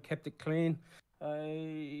time, kept it clean.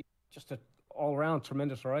 Just a all-round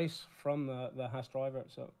tremendous race from the Haas driver.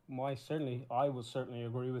 So I will certainly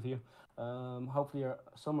agree with you. Hopefully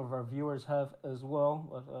some of our viewers have as well,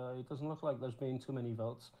 but it doesn't look like there's been too many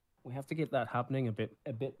votes. We have to get that happening a bit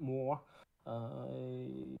more.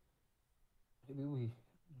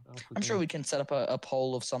 I'm sure we can set up a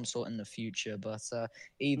poll of some sort in the future, but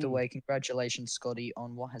either way, congratulations, Scotty,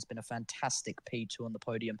 on what has been a fantastic P2 on the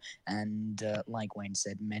podium, and like Wayne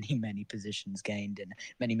said, many positions gained, and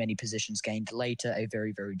many positions gained later, a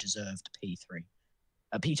very, very deserved P3.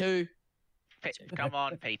 P2! Come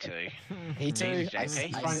on, P2. P2. I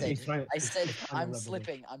said I'm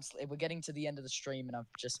slipping. We're getting to the end of the stream, and I've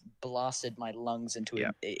just blasted my lungs into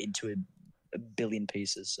a billion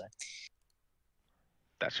pieces. So.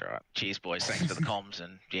 That's all right. Cheers, boys. Thanks for the comms,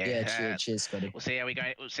 and cheers, Scotty. We'll see how we go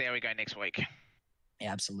next week.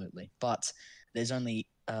 Yeah, absolutely. But there's only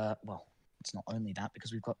it's not only that,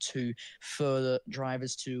 because we've got two further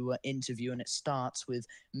drivers to interview, and it starts with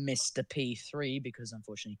Mr. P3, because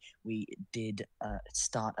unfortunately we did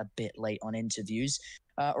start a bit late on interviews.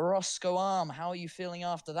 RoscoArm, how are you feeling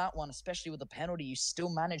after that one, especially with the penalty? You still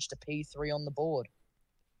managed to P3 on the board.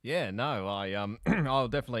 Yeah, no, I'll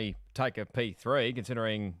definitely take a P3,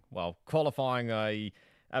 considering, well, qualifying I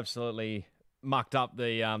absolutely mucked up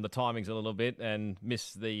the timings a little bit and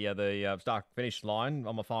missed the start finish line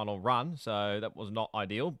on my final run, so that was not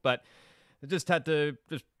ideal. But I just had to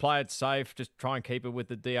just play it safe, just try and keep it with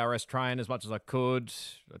the DRS train as much as I could.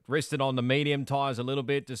 I risked it on the medium tyres a little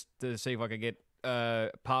bit just to see if I could get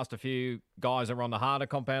past a few guys that were on the harder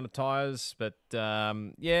compounded tyres. But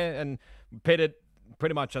yeah, and pitted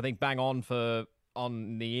pretty much, I think, bang on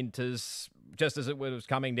on the inters just as it was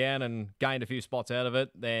coming down and gained a few spots out of it.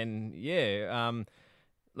 Then yeah,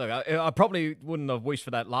 look, I probably wouldn't have wished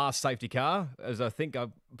for that last safety car, as I think I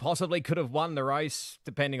possibly could have won the race,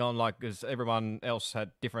 depending on, like, because everyone else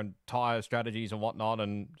had different tyre strategies and whatnot,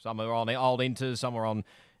 and some were on old inters, some were on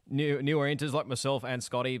newer inters like myself and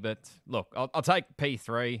Scotty. But look, I'll take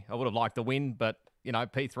P3. I would have liked the win, but you know,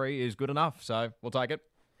 P3 is good enough, so we'll take it.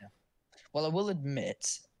 Yeah. Well, I will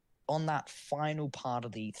admit, on that final part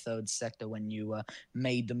of the third sector, when you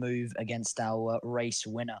made the move against our race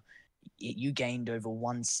winner, you gained over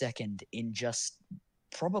 1 second in just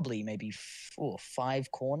probably maybe 4 or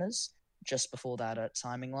 5 corners just before that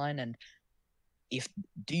timing line. And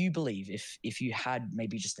do you believe if you had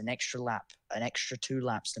maybe just an extra lap, an extra 2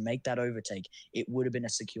 laps to make that overtake, it would have been a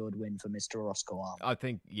secured win for Mr. RoscoArm? I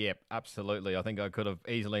think, yeah, absolutely. I think I could have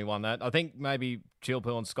easily won that. I think maybe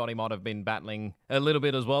Chillpill and Scotty might have been battling a little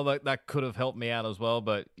bit as well. That could have helped me out as well.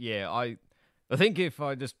 But yeah, I think if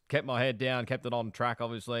I just kept my head down, kept it on track,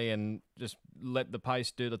 obviously, and just let the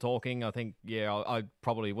pace do the talking, I think, yeah, I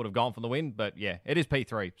probably would have gone for the win. But yeah, it is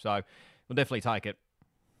P3, so we'll definitely take it.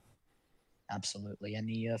 Absolutely.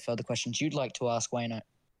 Any further questions you'd like to ask, Wayno?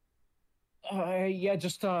 Yeah,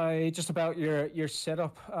 just about your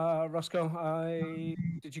setup, Roscoe.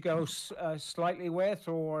 Did you go slightly wet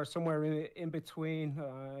or somewhere in between?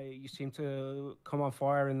 You seem to come on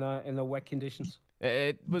fire in the wet conditions.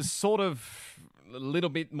 It was sort of a little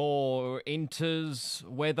bit more inters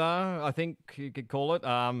weather, I think you could call it.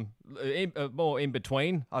 More in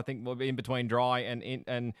between. I think more in between dry and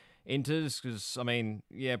inters, because I mean,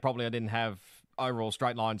 yeah, probably I didn't have overall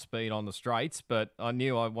straight line speed on the straights, but I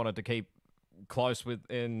knew I wanted to keep close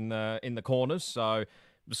in the corners, so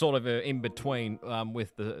sort of in between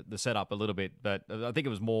with the setup a little bit. But I think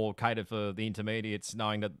it was more catered for the intermediates,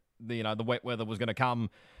 knowing that the wet weather was going to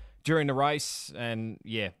come during the race, and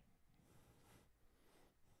yeah.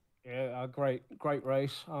 Yeah, a great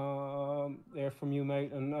race there from you,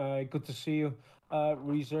 mate, and good to see you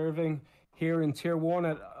reserving here in Tier 1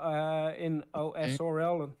 in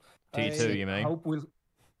OSRL. And Tier 2, you mean? Hope we'll...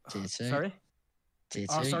 Tier 2. Sorry? Tier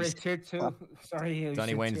 2. Oh, sorry, Tier 2. Sorry. It's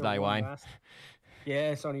only Wednesday, Wayne.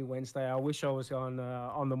 Yeah, it's only Wednesday. I wish I was on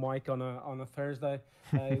the mic on a Thursday.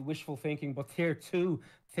 Wishful thinking, but Tier 2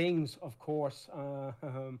 things, of course.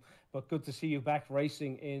 But good to see you back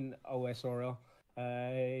racing in OSRL.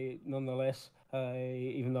 Nonetheless,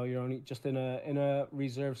 even though you're only just in a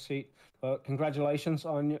reserve seat, but congratulations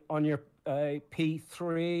on your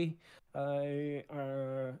P3.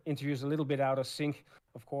 Our interview's a little bit out of sync.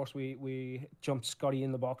 Of course, we jumped Scotty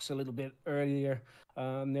in the box a little bit earlier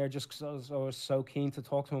there, just because I was so keen to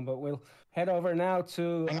talk to him. But we'll head over now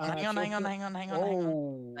to... Hang on.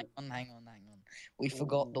 We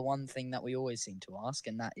forgot the one thing that we always seem to ask,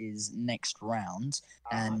 and that is next round.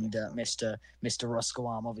 And Mr.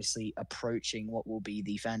 RoscoArm obviously approaching what will be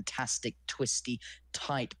the fantastic, twisty,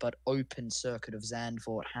 tight, but open circuit of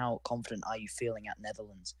Zandvoort. How confident are you feeling at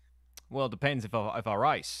Netherlands? Well, it depends if I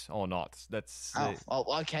race or not. That's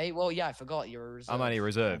okay. Well, yeah, I forgot you're a reserve. I'm only a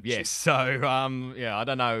reserve, yes. So, yeah, I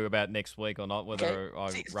don't know about next week or not, whether I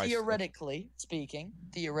race. Theoretically speaking,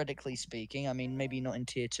 I mean, maybe not in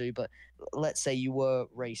Tier 2, but let's say you were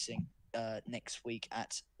racing next week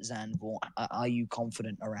at Zandvoort. Are you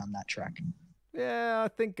confident around that track? Yeah, I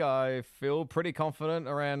think I feel pretty confident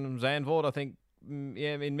around Zandvoort. I think,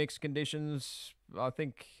 yeah, in mixed conditions, I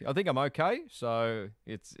think I'm okay. So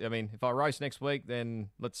I mean, if I race next week, then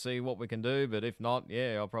let's see what we can do. But if not,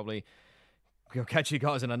 yeah, I'll catch you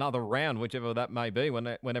guys in another round, whichever that may be,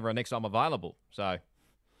 whenever next I'm available. So.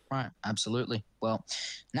 Right, absolutely. Well,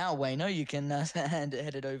 now, Wayno, you can head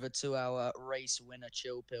it over to our race winner,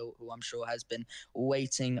 Chillpill, who I'm sure has been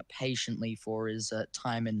waiting patiently for his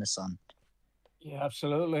time in the sun. Yeah,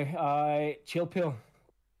 absolutely. Chillpill,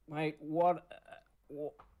 mate,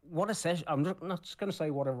 what a session! I'm not just going to say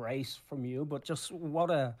what a race from you, but just what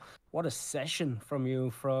a session from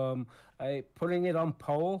you, from putting it on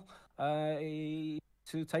pole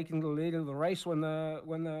to taking the lead of the race when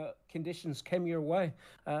the conditions came your way.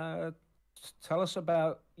 Tell us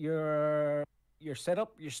about your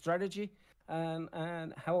setup, your strategy,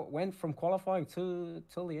 and how it went from qualifying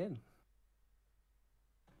till the end.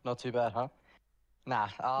 Not too bad, huh? Nah.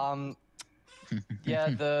 Yeah,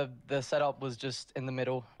 the setup was just in the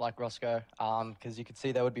middle, like Roscoe. Because you could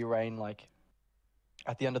see there would be rain like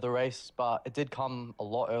at the end of the race, but it did come a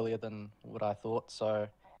lot earlier than what I thought. So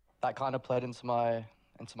that kind of played into my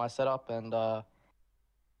setup, and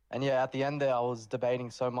yeah, at the end there, I was debating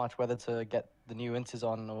so much whether to get the new inters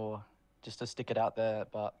on or just to stick it out there.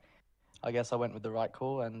 But I guess I went with the right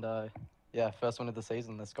call, and yeah, first win of the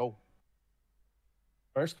season. Let's go.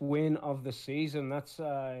 First win of the season. That's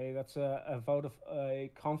a vote of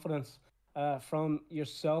confidence from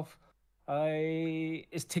yourself.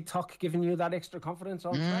 Is TikTok giving you that extra confidence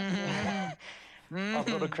on track? I've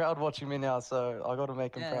got a crowd watching me now, so I got to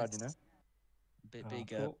make them proud, you know.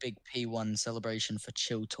 Big P1 celebration for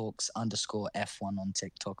Chill Talks _F1 on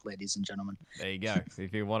TikTok, ladies and gentlemen. There you go.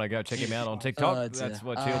 If you want to go check him out on TikTok, that's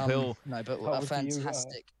what Chill Pill. No, but a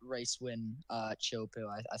fantastic race win, Chill Pill.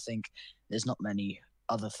 I think there's not many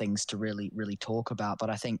other things to really talk about, but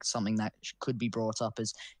I think something that could be brought up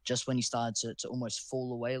is just when you started to almost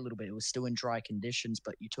fall away a little bit. It was still in dry conditions,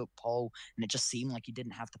 but you took pole, and it just seemed like you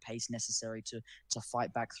didn't have the pace necessary to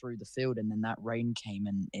fight back through the field, and then that rain came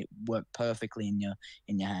and it worked perfectly in your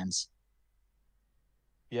hands.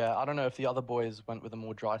 Yeah, I don't know if the other boys went with a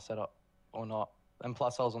more dry setup or not, and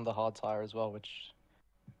plus I was on the hard tire as well, which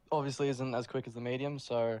obviously isn't as quick as the medium.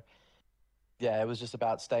 So yeah, it was just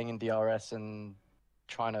about staying in DRS and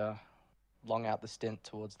trying to long out the stint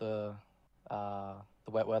towards the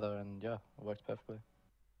wet weather, and yeah, it worked perfectly.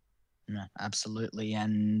 Yeah, absolutely.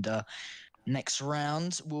 And next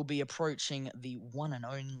round, we'll be approaching the one and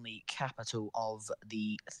only capital of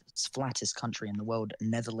the flattest country in the world,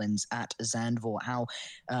 Netherlands, at Zandvoort. How,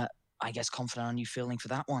 I guess, confident are you feeling for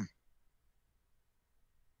that one?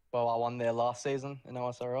 Well, I won there last season in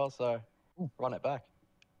OSRL, so run it back.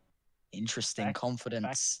 Interesting.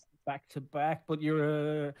 Confidence. Back to back, but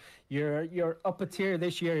you're up a tier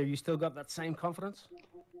this year. You still got that same confidence?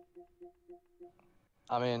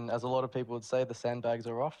 I mean, as a lot of people would say, the sandbags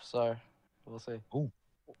are off, so we'll see. Ooh,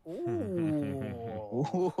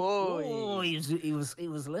 he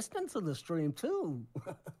was listening to the stream too.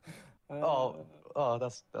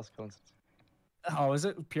 That's coincidence. Oh, is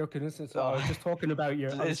it pure coincidence? I was just talking about your.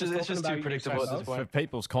 It's just too predictable at this point. For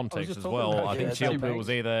people's context as well, I think Chill Pill was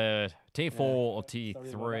either tier 4 or tier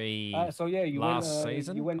 3 so yeah, you last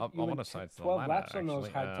season. You went, I want to say it's the 12 latter, laps on those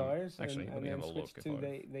hard tires, actually, and let me then have a look. switched to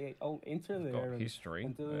the old Inter there. Got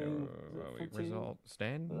history. Result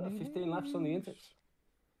stand. 15 laps on the Inters.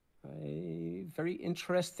 A very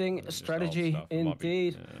interesting strategy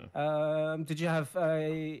indeed. Did you have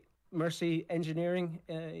Mercy Engineering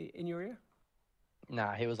in your ear?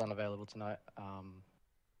 Nah, he was unavailable tonight.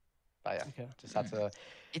 But yeah, just had to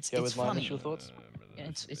go with my initial thoughts.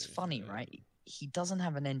 It's funny, right? He doesn't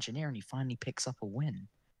have an engineer, and he finally picks up a win.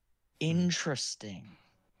 Interesting.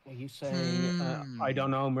 Are you saying I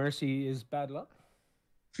don't know? Mercy is bad luck.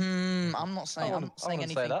 I'm not saying. I'm not saying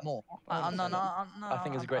anything more. No. I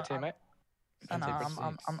think he's a great teammate. No,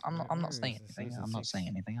 I'm not saying anything. I'm not saying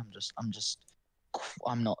anything. I'm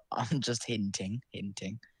just hinting.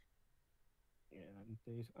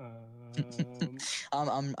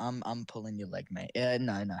 I'm pulling your leg, mate.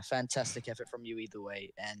 No. Fantastic effort from you either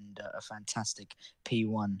way, and a fantastic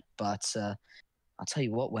P1. But I'll tell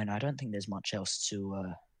you what, Wen, I don't think there's much else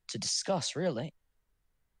to discuss, really.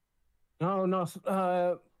 No, not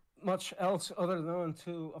much else other than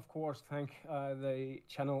to, of course, thank the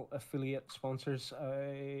channel affiliate sponsors,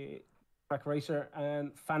 Track Racer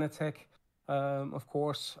and Fanatec, of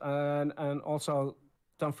course, and also.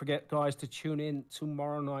 Don't forget, guys, to tune in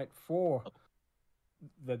tomorrow night for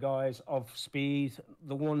the guys of Speed,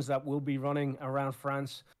 the ones that will be running around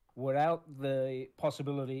France without the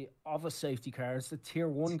possibility of a safety car. It's the Tier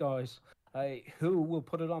 1 guys who will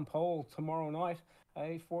put it on pole tomorrow night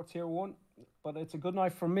for Tier 1. But it's a good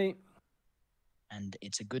night for me. And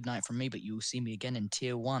it's a good night for me, but you'll see me again in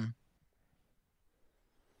Tier 1.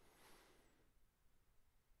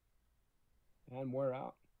 And we're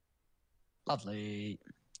out. Lovely.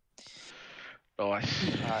 Nice. All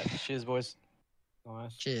right, cheers, boys.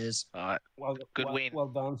 Nice. Cheers. All right. Good win. Well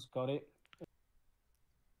done, Scotty.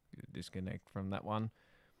 Disconnect from that one.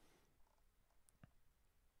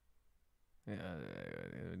 Yeah,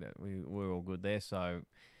 we're all good there. So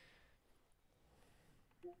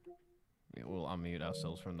we'll unmute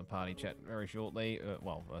ourselves from the party chat very shortly.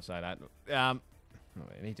 Well, I say that. I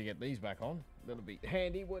need to get these back on. That'll be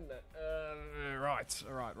handy, wouldn't it?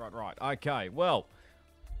 Right. Okay, well.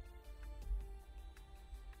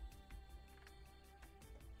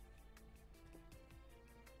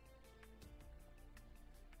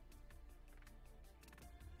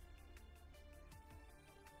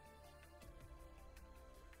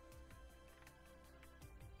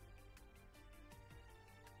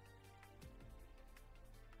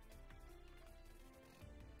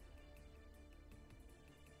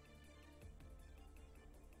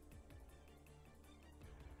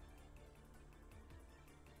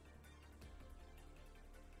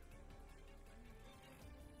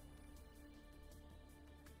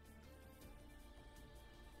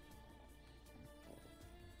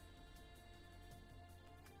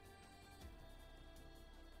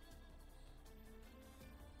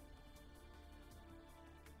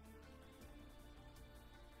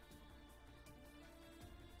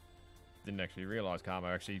 Didn't actually realise Karma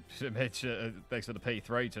actually thanks to the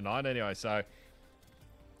P3 tonight anyway, so...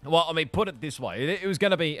 Well, I mean, put it this way. It was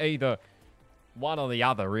going to be either one or the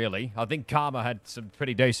other, really. I think Karma had some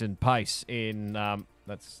pretty decent pace in...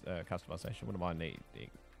 that's customisation. What do I need?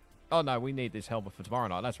 Oh, no, we need this helmet for tomorrow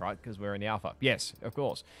night. That's right, because we're in the Alpha. Yes, of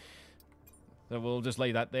course. So we'll just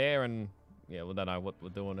leave that there, and... Yeah, we don't know what we're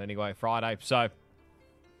doing anyway, Friday, so...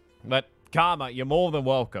 But, Karma, you're more than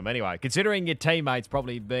welcome. Anyway, considering your teammates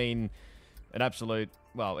probably been... an absolute,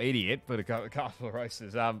 well, idiot for a couple of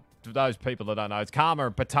races. To those people that don't know, it's Karma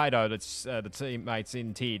and Potato that's the teammates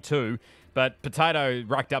in Tier 2. But Potato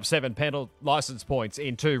racked up 7 license points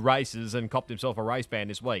in 2 races and copped himself a race ban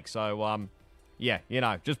this week. So, yeah,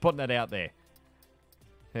 just putting it out there.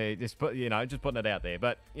 Just putting it out there.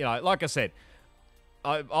 But, like I said,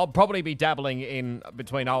 I'll probably be dabbling in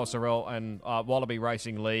between OSRL and Wallaby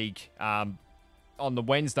Racing League on the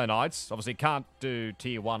Wednesday nights. Obviously, can't do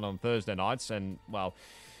Tier 1 on Thursday nights. And, well,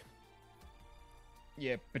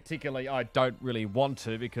 yeah, particularly I don't really want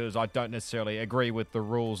to because I don't necessarily agree with the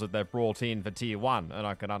rules that they've brought in for Tier 1. And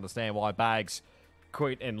I can understand why Bags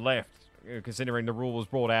quit and left, considering the rule was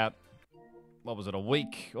brought out, what was it, a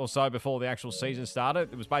week or so before the actual season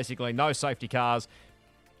started. It was basically no safety cars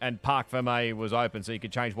and Parc Fermé was open, so you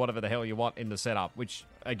could change whatever the hell you want in the setup, which,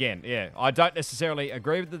 again, yeah, I don't necessarily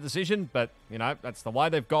agree with the decision, but, that's the way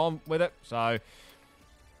they've gone with it, so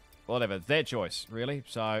whatever, it's their choice, really.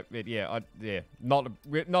 So, not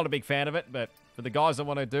a big fan of it, but for the guys that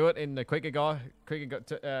want to do it in the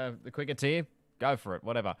the quicker tier, go for it,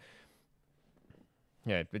 whatever.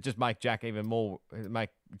 Yeah, but just make Jack more,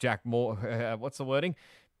 what's the wording?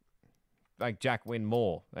 Make Jack win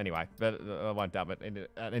more. Anyway, but I won't dub it.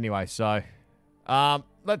 Anyway, so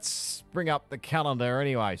let's bring up the calendar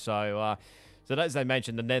anyway. So as they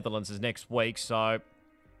mentioned, the Netherlands is next week. So,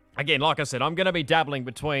 again, like I said, I'm going to be dabbling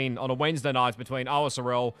on a Wednesday night between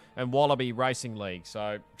OSRL and Wallaby Racing League.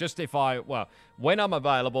 So just when I'm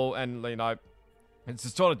available, and,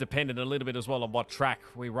 it's sort of dependent a little bit as well on what track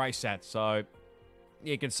we race at. So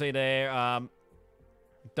you can see there,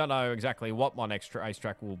 don't know exactly what my next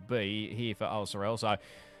racetrack will be here for OSRL. So,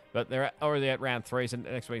 but they're already at round 3, so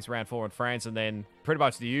next week's round 4 in France, and then pretty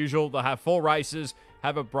much the usual. They'll have 4 races,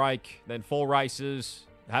 have a break, then 4 races,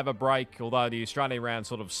 have a break. Although the Australian round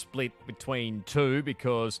sort of split between 2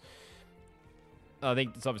 because I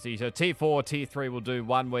think it's obviously so Tier 4, Tier 3 will do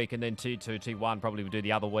 1 week, and then Tier 2, Tier 1 probably will do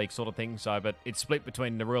the other week, sort of thing. So, but it's split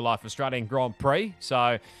between the real life Australian Grand Prix.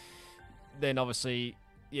 So then obviously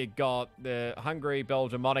you got the Hungary,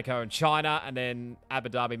 Belgium, Monaco, and China, and then Abu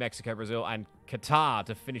Dhabi, Mexico, Brazil, and Qatar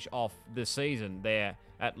to finish off the season there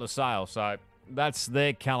at Lusail. So that's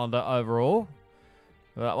their calendar overall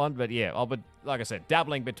for that one. But yeah, like I said,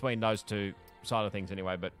 dabbling between those two side of things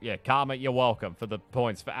anyway. But yeah, Karma, you're welcome for the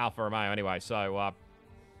points for Alfa Romeo anyway. So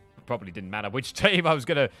it probably didn't matter which team I was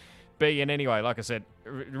going to be in anyway. Like I said,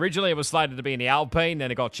 originally it was slated to be in the Alpine, then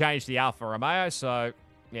it got changed to the Alfa Romeo. So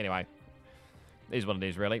anyway, is what it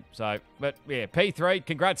is, really. So, but yeah, P3,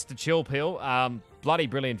 congrats to Chill Pill. Bloody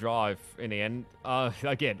brilliant drive in the end.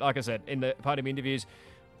 Again, like I said, in the podium interviews,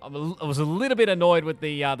 I was a little bit annoyed with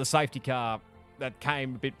the safety car that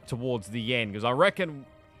came a bit towards the end, because I reckon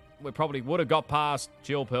we probably would have got past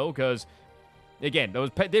Chill Pill, because, again, there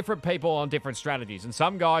was different people on different strategies, and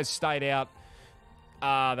some guys stayed out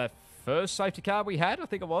that first safety car we had, I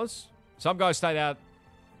think it was. Some guys stayed out.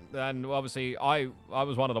 And obviously, I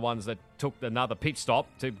was one of the ones that took another pit stop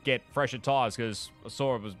to get fresher tyres, because I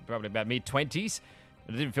saw it was probably about mid-20s.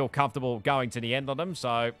 I didn't feel comfortable going to the end on them.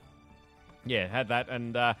 So, yeah, had that.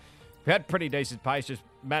 And we had pretty decent pace. Just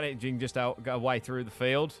managing just to go way through the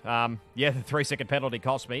field. Yeah, the 3-second penalty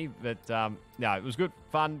cost me, but no, it was good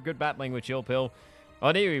fun, good battling with Chill Pill.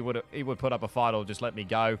 I knew he would put up a fight or just let me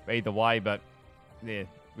go either way, but yeah.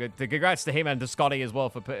 Congrats to him and to Scotty as well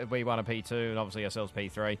for P1 and P2, and obviously ourselves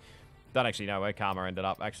P3. Don't actually know where Karma ended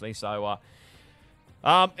up, actually. So,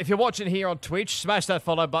 if you're watching here on Twitch, smash that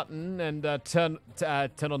follow button and turn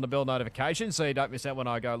on the bell notification so you don't miss out when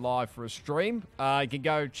I go live for a stream. You can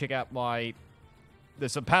go check out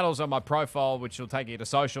there's some panels on my profile which will take you to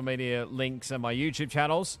social media links and my YouTube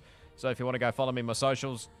channels. So if you want to go follow me on my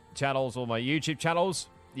socials channels or my YouTube channels,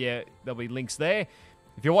 yeah, there'll be links there.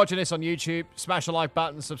 If you're watching this on YouTube, smash the like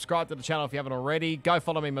button, subscribe to the channel if you haven't already. Go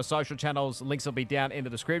follow me on my social channels. Links will be down in the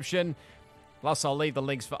description. Plus, I'll leave the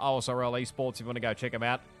links for OSRL Esports if you want to go check them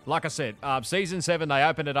out. Like I said, Season 7, they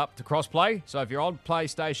opened it up to crossplay. So if you're on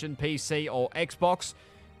PlayStation, PC, or Xbox,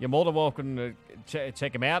 you're more than welcome to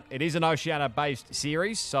check them out. It is an Oceania-based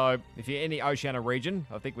series. So if you're in the Oceania region,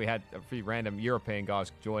 I think we had a few random European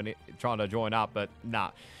guys trying to join up, but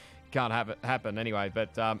nah, can't have it happen anyway.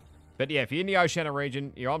 But yeah, if you're in the Oceania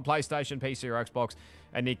region, you're on PlayStation, PC, or Xbox,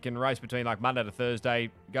 and you can race between like Monday to Thursday.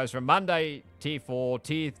 It goes from Monday, Tier 4,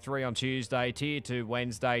 Tier 3 on Tuesday, Tier 2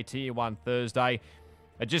 Wednesday, Tier 1 Thursday.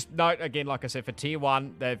 And just note, again, like I said, for Tier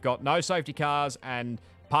 1, they've got no safety cars, and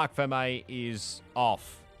Parc Fermé is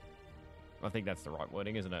off. I think that's the right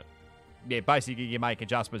wording, isn't it? Yeah, basically you make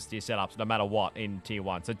adjustments to your setups no matter what in Tier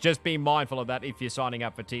 1. So just be mindful of that if you're signing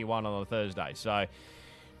up for Tier 1 on a Thursday. So...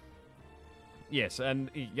 yes, and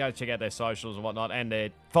you go check out their socials and whatnot, and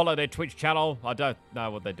follow their Twitch channel. I don't know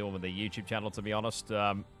what they're doing with their YouTube channel, to be honest.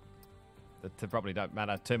 It probably don't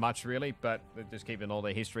matter too much, really, but they're just keeping all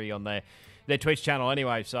their history on their Twitch channel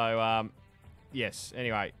anyway. So, yes,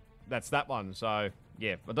 anyway, that's that one. So,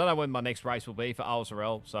 yeah, I don't know when my next race will be for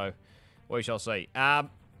OSRL, so we shall see.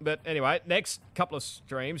 But anyway, next couple of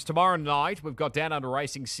streams. Tomorrow night, we've got Down Under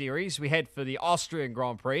Racing Series. We head for the Austrian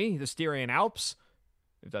Grand Prix, the Styrian Alps.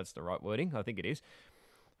 If that's the right wording, I think it is.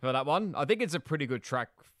 For that one, I think it's a pretty good track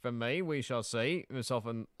for me. We shall see. Myself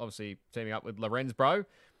and obviously teaming up with Lorenz Bro. It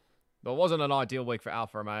wasn't an ideal week for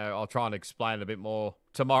Alfa Romeo. I'll try and explain it a bit more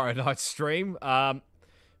tomorrow night's stream.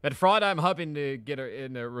 But Friday, I'm hoping to get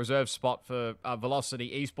in a reserve spot for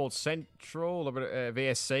Velocity Esports Central,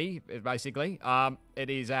 VSC, basically. It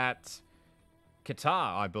is at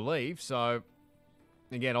Qatar, I believe. So,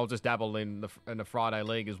 again, I'll just dabble in the Friday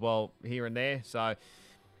league as well, here and there. So...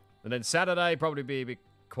 and then Saturday, probably be a bit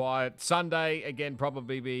quiet. Sunday, again,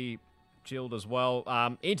 probably be chilled as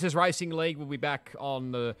well. Inter's Racing League will be back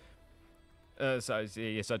on the... so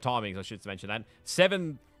timings, I should mention that.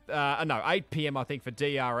 8 p.m., I think, for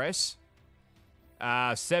DRS.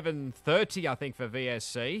 7:30, I think, for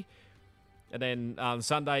VSC. And then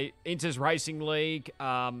Sunday, Inter's Racing League.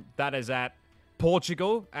 That is at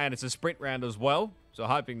Portugal, and it's a sprint round as well. So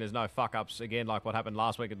hoping there's no fuck-ups again like what happened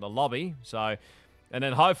last week in the lobby. So... and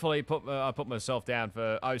then hopefully I put myself down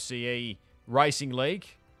for OCE Racing League.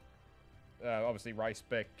 Obviously, race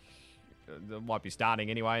spec might be starting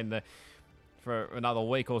anyway for another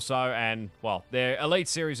week or so. And, well, their Elite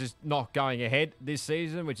Series is not going ahead this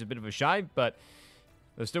season, which is a bit of a shame. But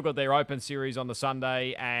they've still got their Open Series on the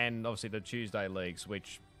Sunday and, obviously, the Tuesday Leagues,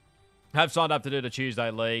 which have signed up to do the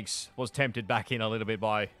Tuesday Leagues. Was tempted back in a little bit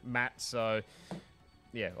by Matt. So,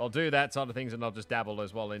 yeah, I'll do that side of things, and I'll just dabble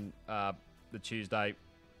as well in... the Tuesday,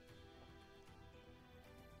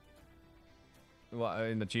 well,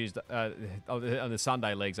 in the Tuesday, on the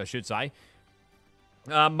Sunday leagues, I should say.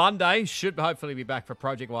 Monday should hopefully be back for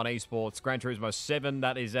Project 1 Esports Gran Turismo 7.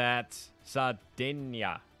 That is at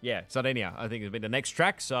Sardinia. Yeah, Sardinia. I think it'll be the next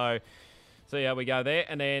track. So yeah, we go there.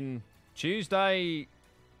 And then Tuesday,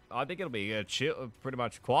 I think it'll be a chill, pretty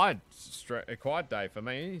much quiet day for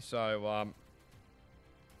me. So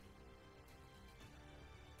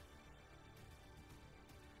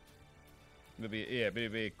it'll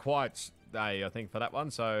be a quiet day, I think, for that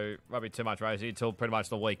one. So won't be too much racing until pretty much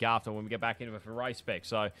the week after when we get back into it for race spec.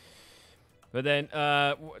 So, but then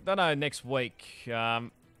don't know next week. I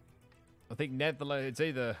think Netherlands. It's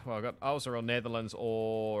either I got OSRL Netherlands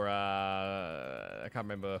or I can't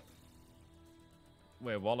remember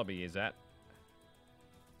where Wallaby is at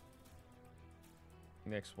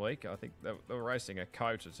next week. I think they were racing a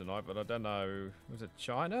coach tonight, but I don't know. Was it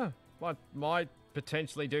China? Might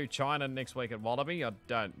potentially do China next week at Wallaby. I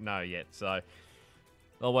don't know yet, so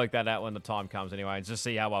I'll work that out when the time comes anyway, and just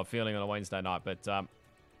see how I'm feeling on a Wednesday night. But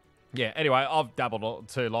yeah, anyway, I've dabbled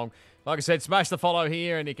too long. Like I said, smash the follow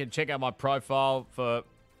here, and you can check out my profile for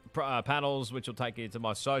panels, which will take you to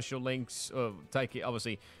my social links.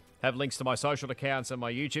 Obviously, have links to my social accounts and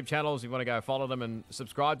my YouTube channels. If you want to go follow them and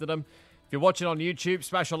subscribe to them. If you're watching on YouTube,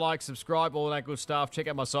 smash a like, subscribe, all that good stuff. Check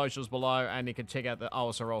out my socials below, and you can check out the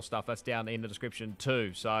OSRL stuff. That's down in the description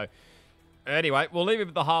too. So, anyway, we'll leave it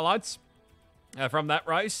with the highlights from that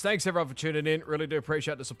race. Thanks, everyone, for tuning in. Really do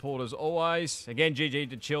appreciate the support as always. Again,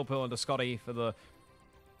 GG to Chillpill and to Scotty for the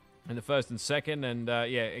in the first and second. And,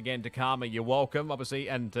 yeah, again, to Karma, you're welcome, obviously.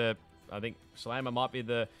 And I think Slammer might be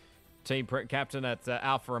the team captain at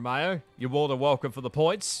Alfa Romeo. You're more than welcome for the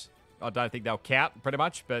points. I don't think they'll count, pretty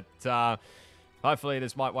much, but hopefully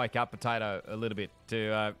this might wake up Potato a little bit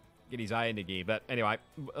to get his A into gear. But anyway,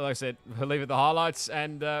 like I said, we'll leave it the highlights,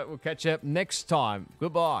 and we'll catch you up next time.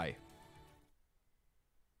 Goodbye.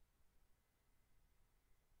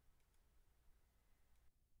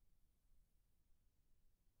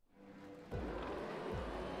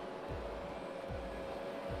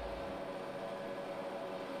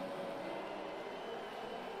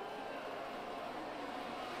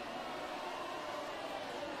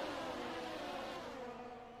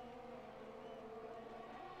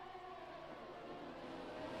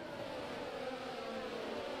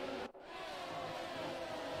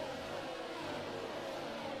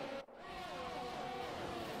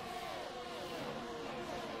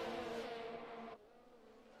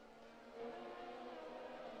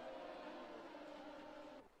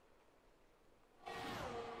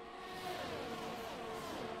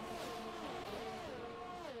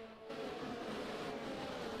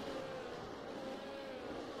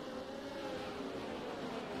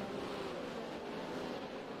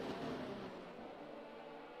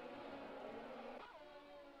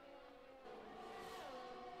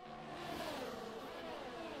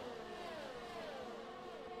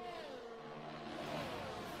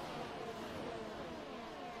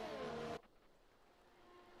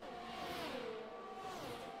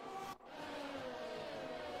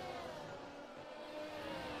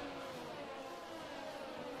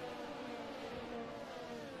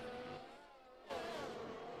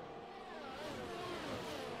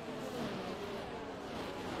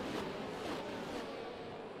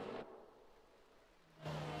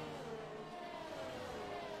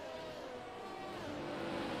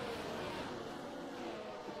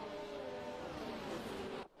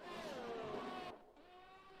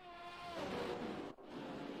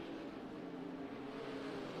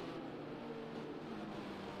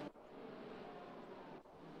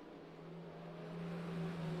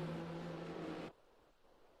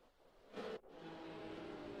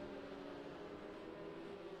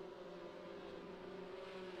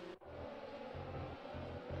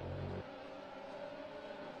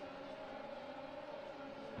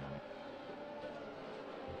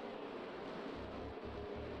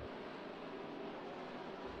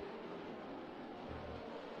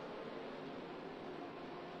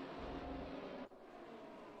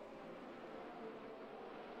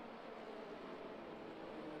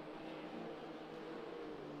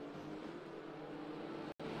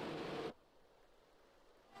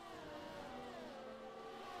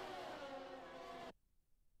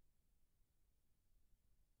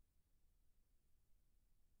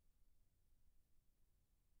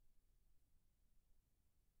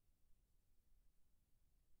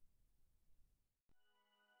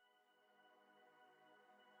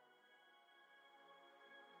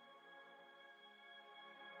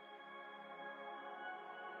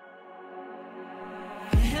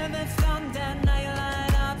 The thunder, now you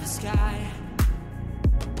light up the sky.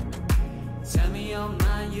 Tell me your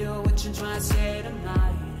mind, you're what you're trying to say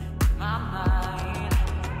tonight. My mind.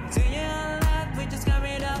 Do you like we just got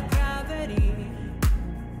rid of gravity?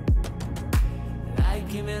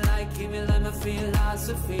 Like my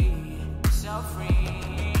philosophy. So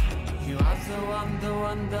free. You are the one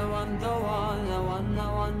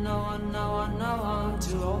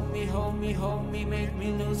to hold me, make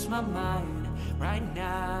me lose my mind. Right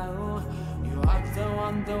now, you are the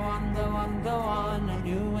one.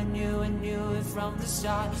 I knew it from the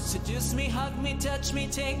start. Seduce me, hug me, touch me,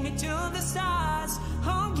 take me to the stars.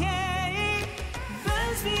 Okay,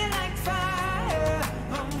 burns me like fire.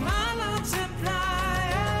 Oh, my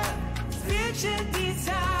multiplier, future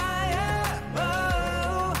desire.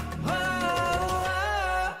 Oh,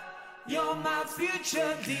 you're my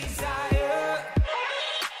future desire.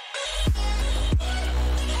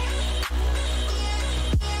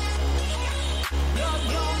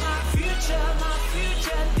 My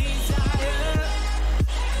future desire.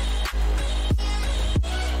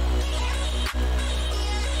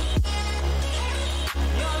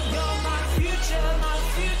 You're my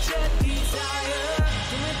future desire.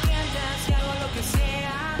 Tú me entiendes y hago lo que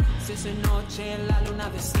sea. Si esa noche la luna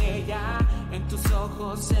desea. En tus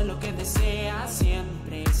ojos sé lo que deseas,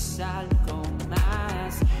 siempre es algo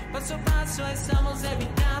más. Paso a paso estamos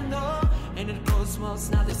evitando, en el cosmos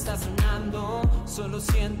nada está sonando. Solo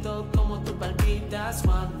siento como tú palpitas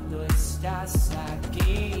cuando estás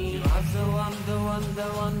aquí. You are the one, the one, the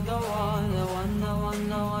one, the one, the one, the one,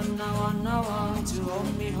 the one, the one, the one. To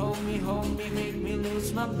hold me, hold me, hold me, make me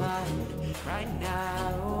lose my mind right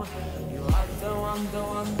now. You are the one, the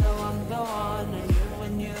one, the one, the one.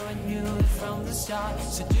 And you from the start.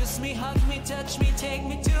 Seduce me, hug me, touch me, take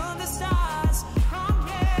me to the stars. Oh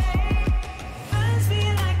yeah, burns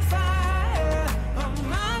me like fire. Oh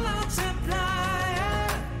my multiplier,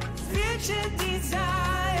 future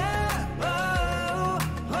desire. Oh,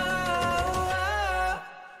 oh, oh,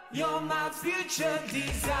 you're my future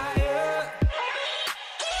desire.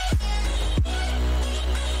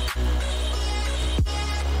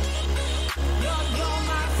 You're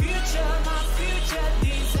my future desire. You're my future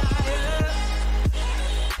desire.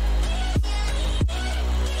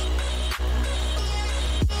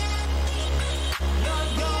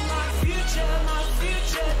 You're my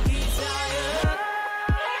future desire.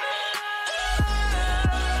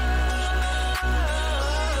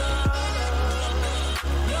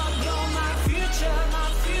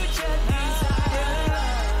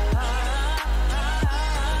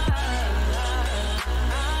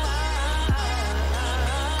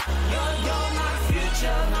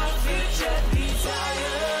 You're my future desire.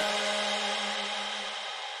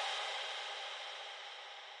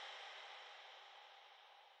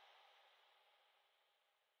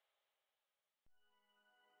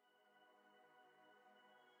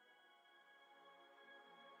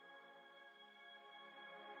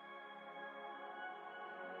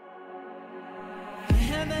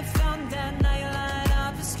 Heaven thunder, now you light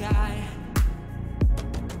up the sky.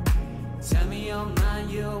 Tell me you're mine,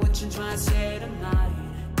 you're what you trying to say tonight.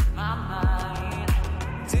 My mind.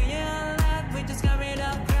 Do you like we just got rid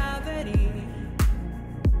of gravity?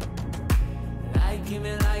 Give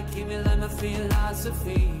me like my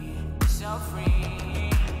philosophy. So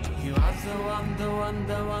free. You are the one, the one,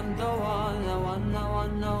 the one, the one, the one, the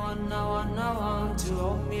one, the one, the one, the one. To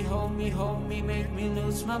hold me, hold me, hold me, make me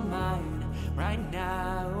lose my mind right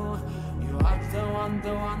now. You are the one,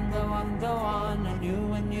 the one, the one, the one. I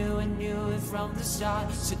knew it from the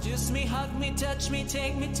start. Seduce me, hug me, touch me,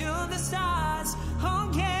 take me to the stars.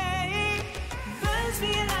 Okay, burns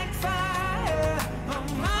me like fire. Oh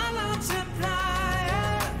my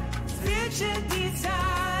multiplier, future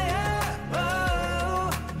desire. Oh,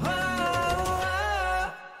 oh,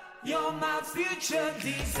 oh, you're my future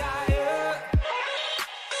desire.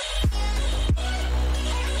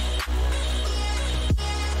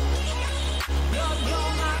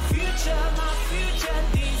 You're my future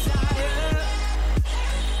desire.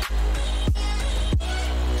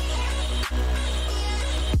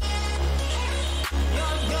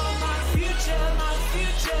 You're my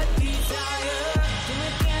future desire. Tú me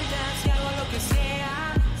entiendes que hago lo que sea.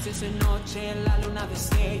 Si es de noche la luna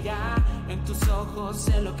destella, en tus ojos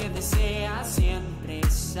sé lo que deseas, siempre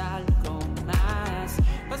es algo más.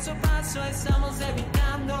 Paso a paso estamos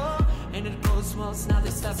evitando, en el cosmos nada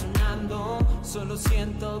está sonando. Solo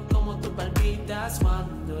siento como tú palpitas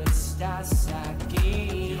cuando estás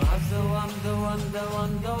aquí. You are the one, the one, the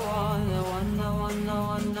one, the one, the one, the one, the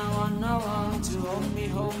one, the one, the one. To hold me,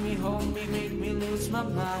 hold me, hold me, make me lose my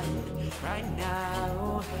mind right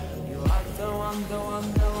now. You are the one, the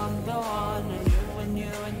one, the one, the one.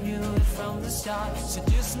 And you from the start.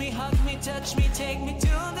 Seduce me, hug me, touch me, take me to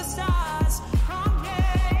the stars. Oh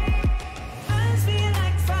yeah, burns me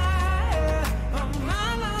like fire. Oh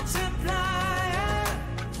my multiplier,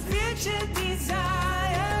 future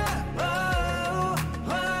desire. Oh, oh,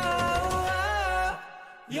 oh,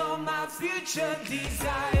 you're my future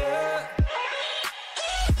desire.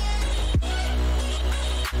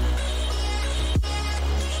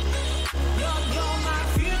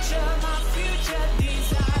 You're my future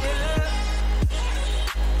desire.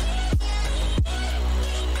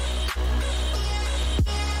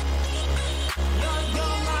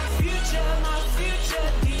 You're my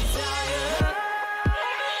future desire.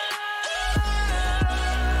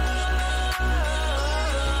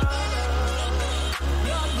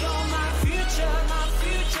 You're my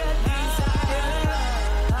future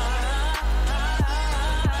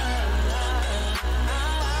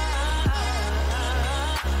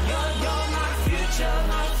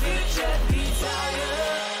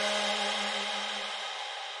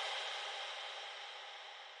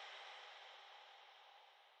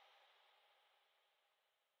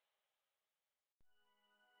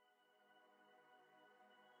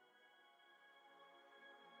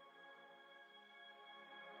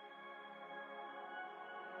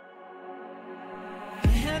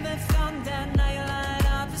and then now you light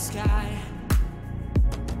up the sky.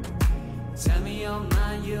 Tell me you're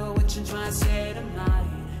mine, you're what you try to say to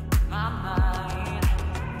mine, my mind.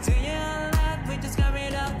 Do you like we just got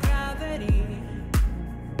rid of gravity?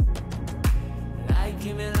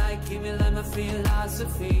 Like my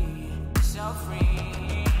philosophy, so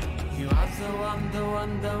free. You are the one, the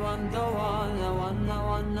one, the one, the one, the one, the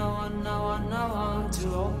one, the one, the one, the one to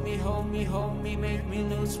hold me, hold me, hold me, make me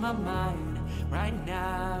lose my mind right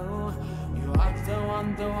now. You are the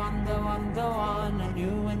one, the one, the one, the one. I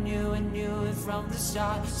knew, I knew, I knew it from the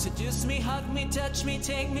start. Seduce me, hug me, touch me,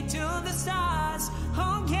 take me to the stars.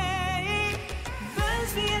 Okay,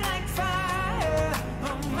 burns me like fire.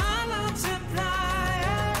 Oh, my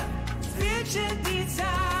multiplier, future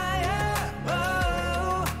desire.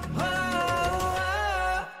 Oh, oh,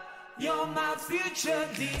 oh, you're my future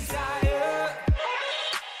desire.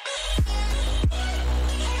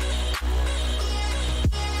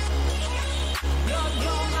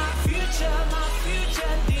 You're my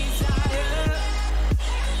future desire.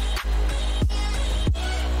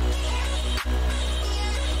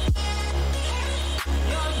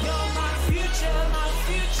 You're my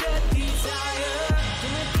future desire. Tú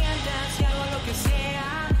me tientas y hago lo que sea.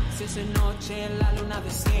 Si es de noche la luna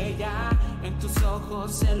destella, en tus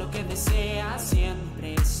ojos sé lo que deseas.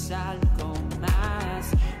 Siempre es algo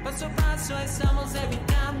más. Paso a paso estamos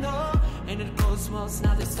evitando. En el cosmos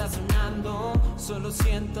nada está sonando. Solo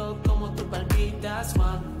siento como tú palpitas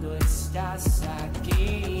cuando estás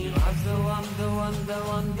aquí. You are the one, the one, the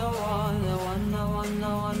one, the one, the one, the one, the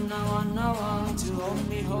one, the one, the one to hold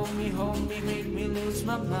me, hold me, hold me, make me lose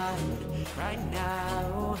my mind right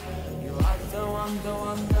now. You are the one, the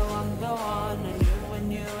one, the one, the one.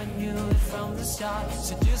 I knew it from the start.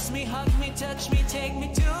 Seduce me, hug me, touch me, take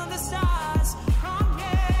me to the stars.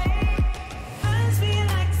 Okay, burns me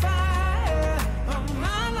like fire. Oh,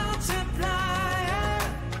 my multiplier,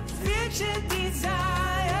 future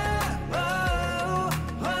desire. Oh,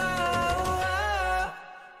 oh, oh,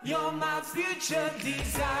 you're my future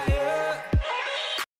desire.